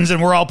 Game friends,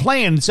 and we're all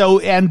playing. So,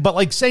 but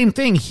like same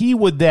thing, he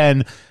would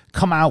then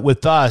come out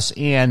with us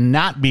and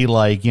not be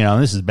like,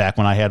 this is back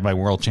when I had my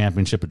world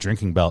championship of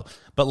drinking belt,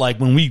 But like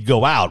when we'd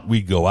go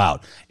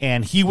out,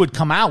 and he would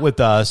come out with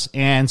us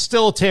and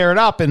still tear it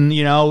up. And,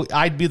 you know,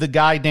 I'd be the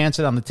guy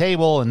dancing on the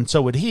table, and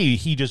so would he.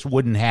 He just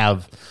wouldn't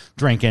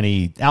drink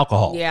any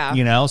alcohol. Yeah.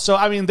 You know, so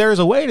I mean, there's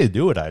a way to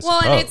do it, I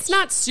suppose. Well, and it's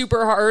not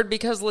super hard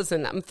because,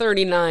 listen, I'm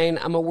 39.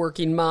 I'm a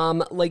working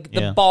mom. Like,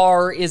 the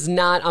bar is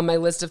not on my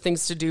list of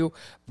things to do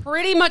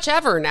pretty much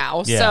ever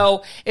now. Yeah.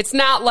 So it's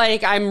not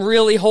like I'm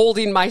really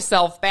holding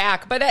myself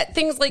back. But at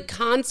things like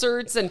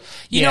concerts and,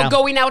 you know,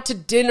 going out to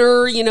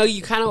dinner, you know,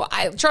 you kind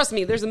of, trust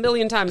me, there's a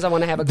million times I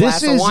want to have a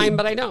glass of wine,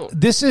 but I don't.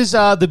 This is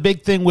the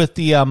big thing with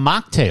the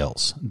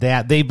mocktails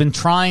that they've been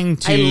trying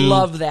to. I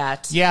love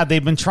that. Yeah,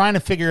 they've been trying to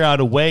figure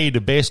out a way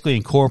to basically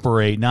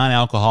incorporate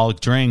non-alcoholic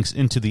drinks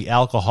into the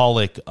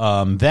alcoholic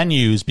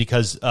venues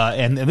because,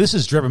 and this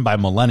is driven by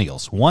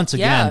millennials. Once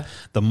again,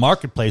 the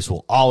marketplace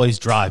will always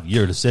drive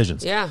your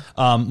decisions. Yeah.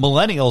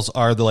 Millennials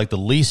are the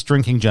least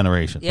drinking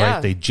generation,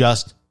 right? They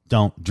just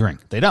don't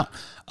drink. They don't.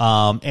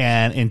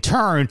 And in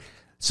turn,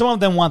 some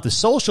of them want the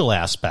social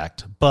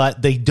aspect,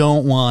 but they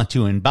don't want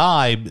to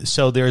imbibe.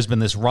 So there's been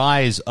this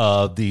rise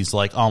of these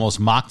like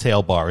almost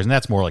mocktail bars, and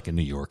that's more like in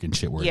New York and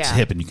shit where it's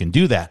hip and you can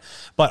do that.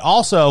 But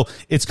also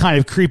it's kind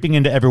of creeping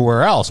into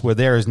everywhere else where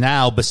there is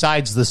now,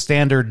 besides the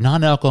standard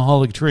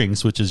non-alcoholic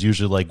drinks, which is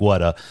usually like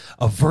what, a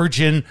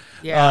virgin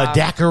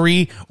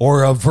daiquiri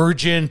or a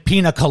virgin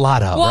pina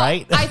colada,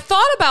 right? I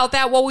thought about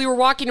that while we were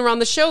walking around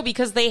the show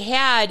because they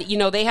had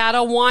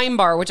a wine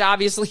bar, which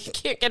obviously you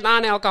can't get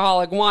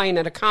non-alcoholic wine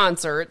at a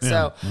concert.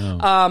 So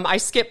I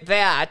skipped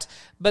that.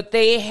 But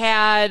they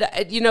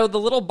had, the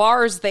little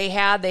bars they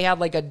had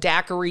like a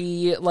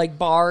daiquiri like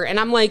bar. And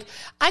I'm like,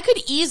 I could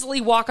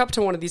easily walk up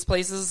to one of these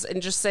places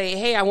and just say,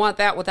 hey, I want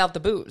that without the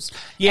booze.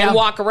 Yeah. And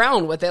walk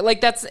around with it.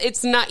 Like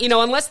it's not,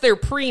 unless they're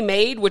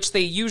pre-made, which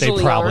they usually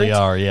They probably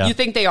are, yeah. You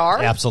think they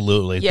are?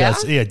 Absolutely. Yeah?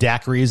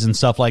 Daiquiris and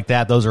stuff like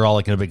that. Those are all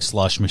like in a big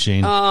slush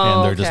machine.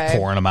 And they're just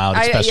pouring them out,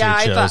 especially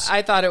at shows.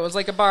 I thought it was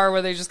like a bar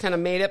where they just kind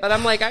of made it. But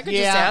I'm like, I could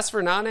just ask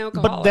for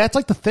non-alcoholic. But that's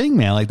like the thing,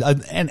 man. Like,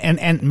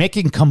 and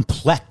making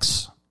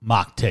complex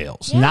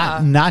mocktails,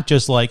 not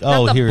just like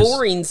here's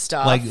boring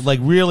stuff, like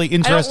really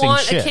interesting. I don't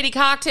want shit. A kitty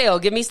cocktail.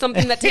 Give me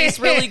something that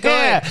tastes really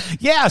good.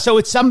 Yeah, so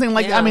it's something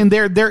like I mean,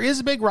 there is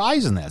a big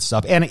rise in that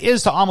stuff, and it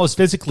is to almost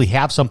physically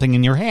have something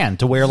in your hand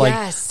to where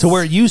to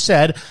where you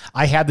said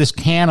I had this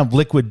can of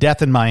liquid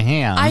death in my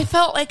hand. I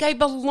felt like I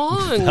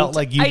belonged. You felt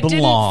like you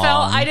belonged.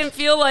 I didn't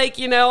feel like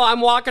I'm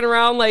walking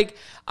around like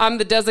I'm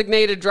the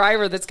designated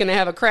driver that's going to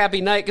have a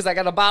crappy night because I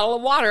got a bottle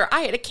of water.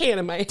 I had a can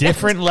in my hand.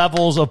 Different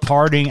levels of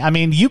partying. I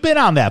mean, you've been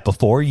on that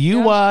before.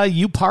 You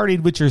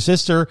partied with your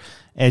sister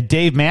at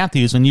Dave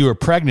Matthews when you were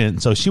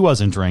pregnant, so she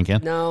wasn't drinking.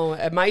 No,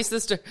 my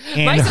sister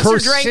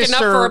drank enough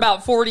for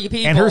about 40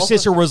 people. And her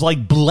sister was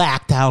like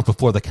blacked out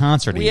before the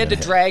concert. We had to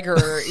drag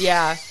her,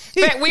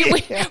 In fact,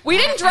 we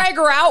didn't drag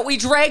her out. We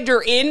dragged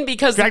her in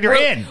because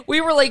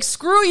we were like,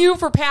 screw you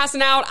for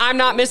passing out. I'm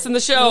not missing the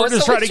show. We're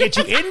just trying to get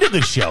you into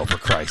the show, for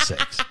Christ's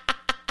sakes.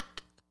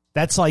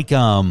 That's like,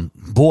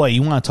 boy,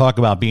 you want to talk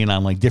about being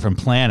on like different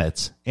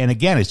planets. And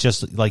again, it's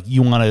just like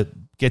you want to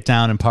get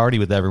down and party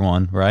with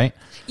everyone, right?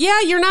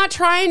 Yeah, you're not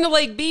trying to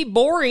like be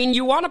boring.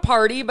 You want to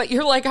party, but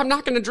you're like, I'm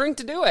not going to drink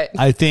to do it.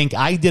 I think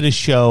I did a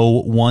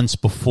show once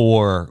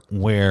before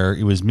where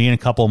it was me and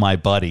a couple of my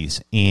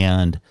buddies,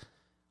 and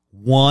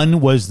one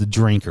was the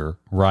drinker,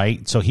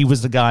 right? So he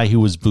was the guy who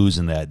was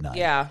boozing that night.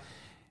 Yeah.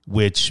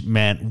 Which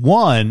meant,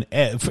 one,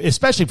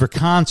 especially for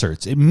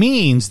concerts, it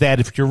means that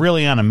if you're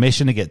really on a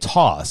mission to get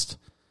tossed,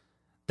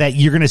 that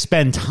you're going to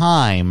spend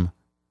time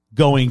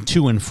going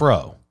to and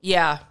fro.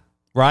 Yeah.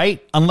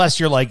 Right? Unless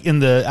you're like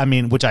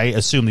which I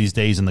assume these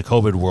days in the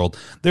COVID world,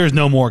 there's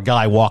no more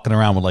guy walking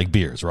around with like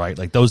beers, right?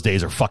 Like those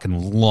days are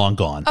fucking long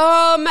gone.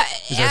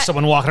 Is there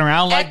someone walking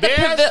around like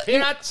beers,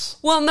 peanuts?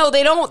 Well, no,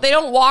 they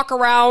don't walk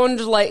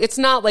around like, it's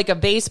not like a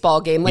baseball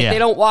game. Like they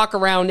don't walk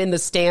around in the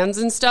stands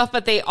and stuff,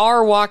 but they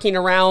are walking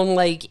around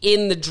like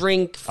in the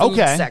drink food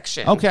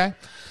section. Okay.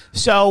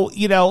 So,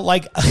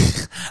 like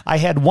I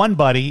had one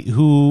buddy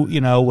who,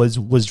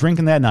 was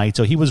drinking that night.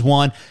 So he was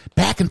one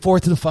back and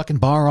forth to the fucking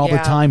bar all the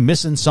time,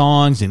 missing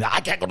songs. And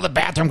I can't go to the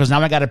bathroom because now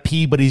I got to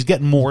pee. But he's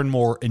getting more and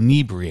more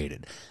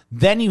inebriated.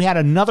 Then you had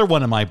another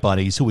one of my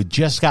buddies who had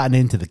just gotten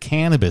into the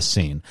cannabis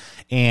scene,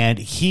 and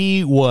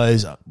he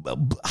was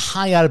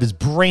high out of his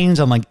brains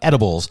on like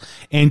edibles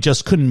and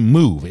just couldn't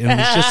move and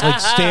was just like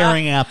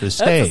staring at the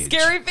stage. That's a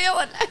scary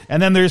feeling.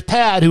 And then there's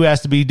Pat, who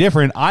has to be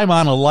different. I'm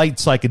on a light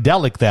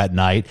psychedelic that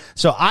night,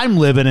 so I'm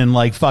living in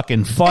like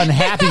fucking fun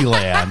happy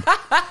land.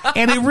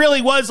 And it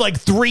really was like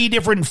three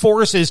different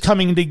forces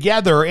coming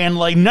together, and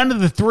like none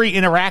of the three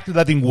interacted,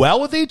 I think, well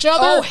with each other.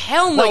 Oh,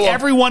 hell no. Like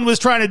everyone was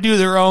trying to do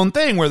their own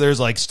thing, where there's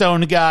like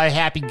stoned guy,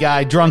 happy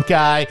guy, drunk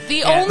guy.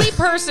 The only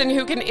person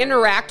who can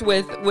interact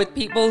with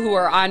people who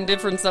are on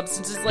different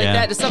substances like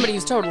that is somebody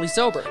who's totally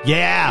sober.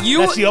 Yeah,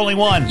 that's the only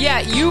one. Yeah,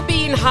 you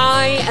being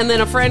high and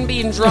then a friend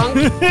being drunk,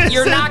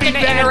 you're not going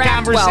to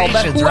interact well.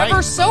 But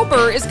whoever's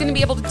sober is going to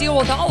be able to deal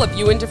with all of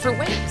you in different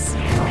ways.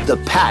 The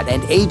Pat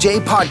and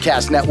AJ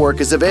Podcast Network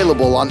is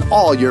available on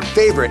all your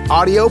favorite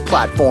audio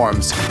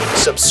platforms.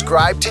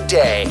 Subscribe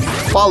today.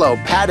 Follow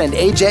Pat and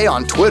AJ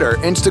on Twitter,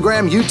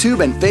 Instagram,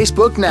 YouTube, and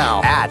Facebook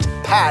now at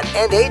Pat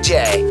and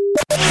AJ.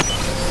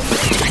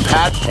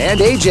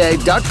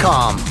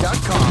 PatandAJ.com.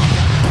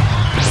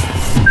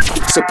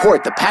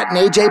 Support the Pat and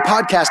AJ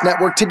Podcast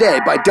Network today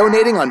by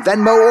donating on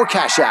Venmo or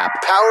Cash App.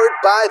 Powered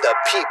by the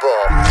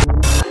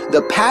people.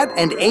 The Pat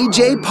and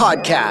AJ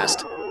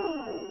Podcast.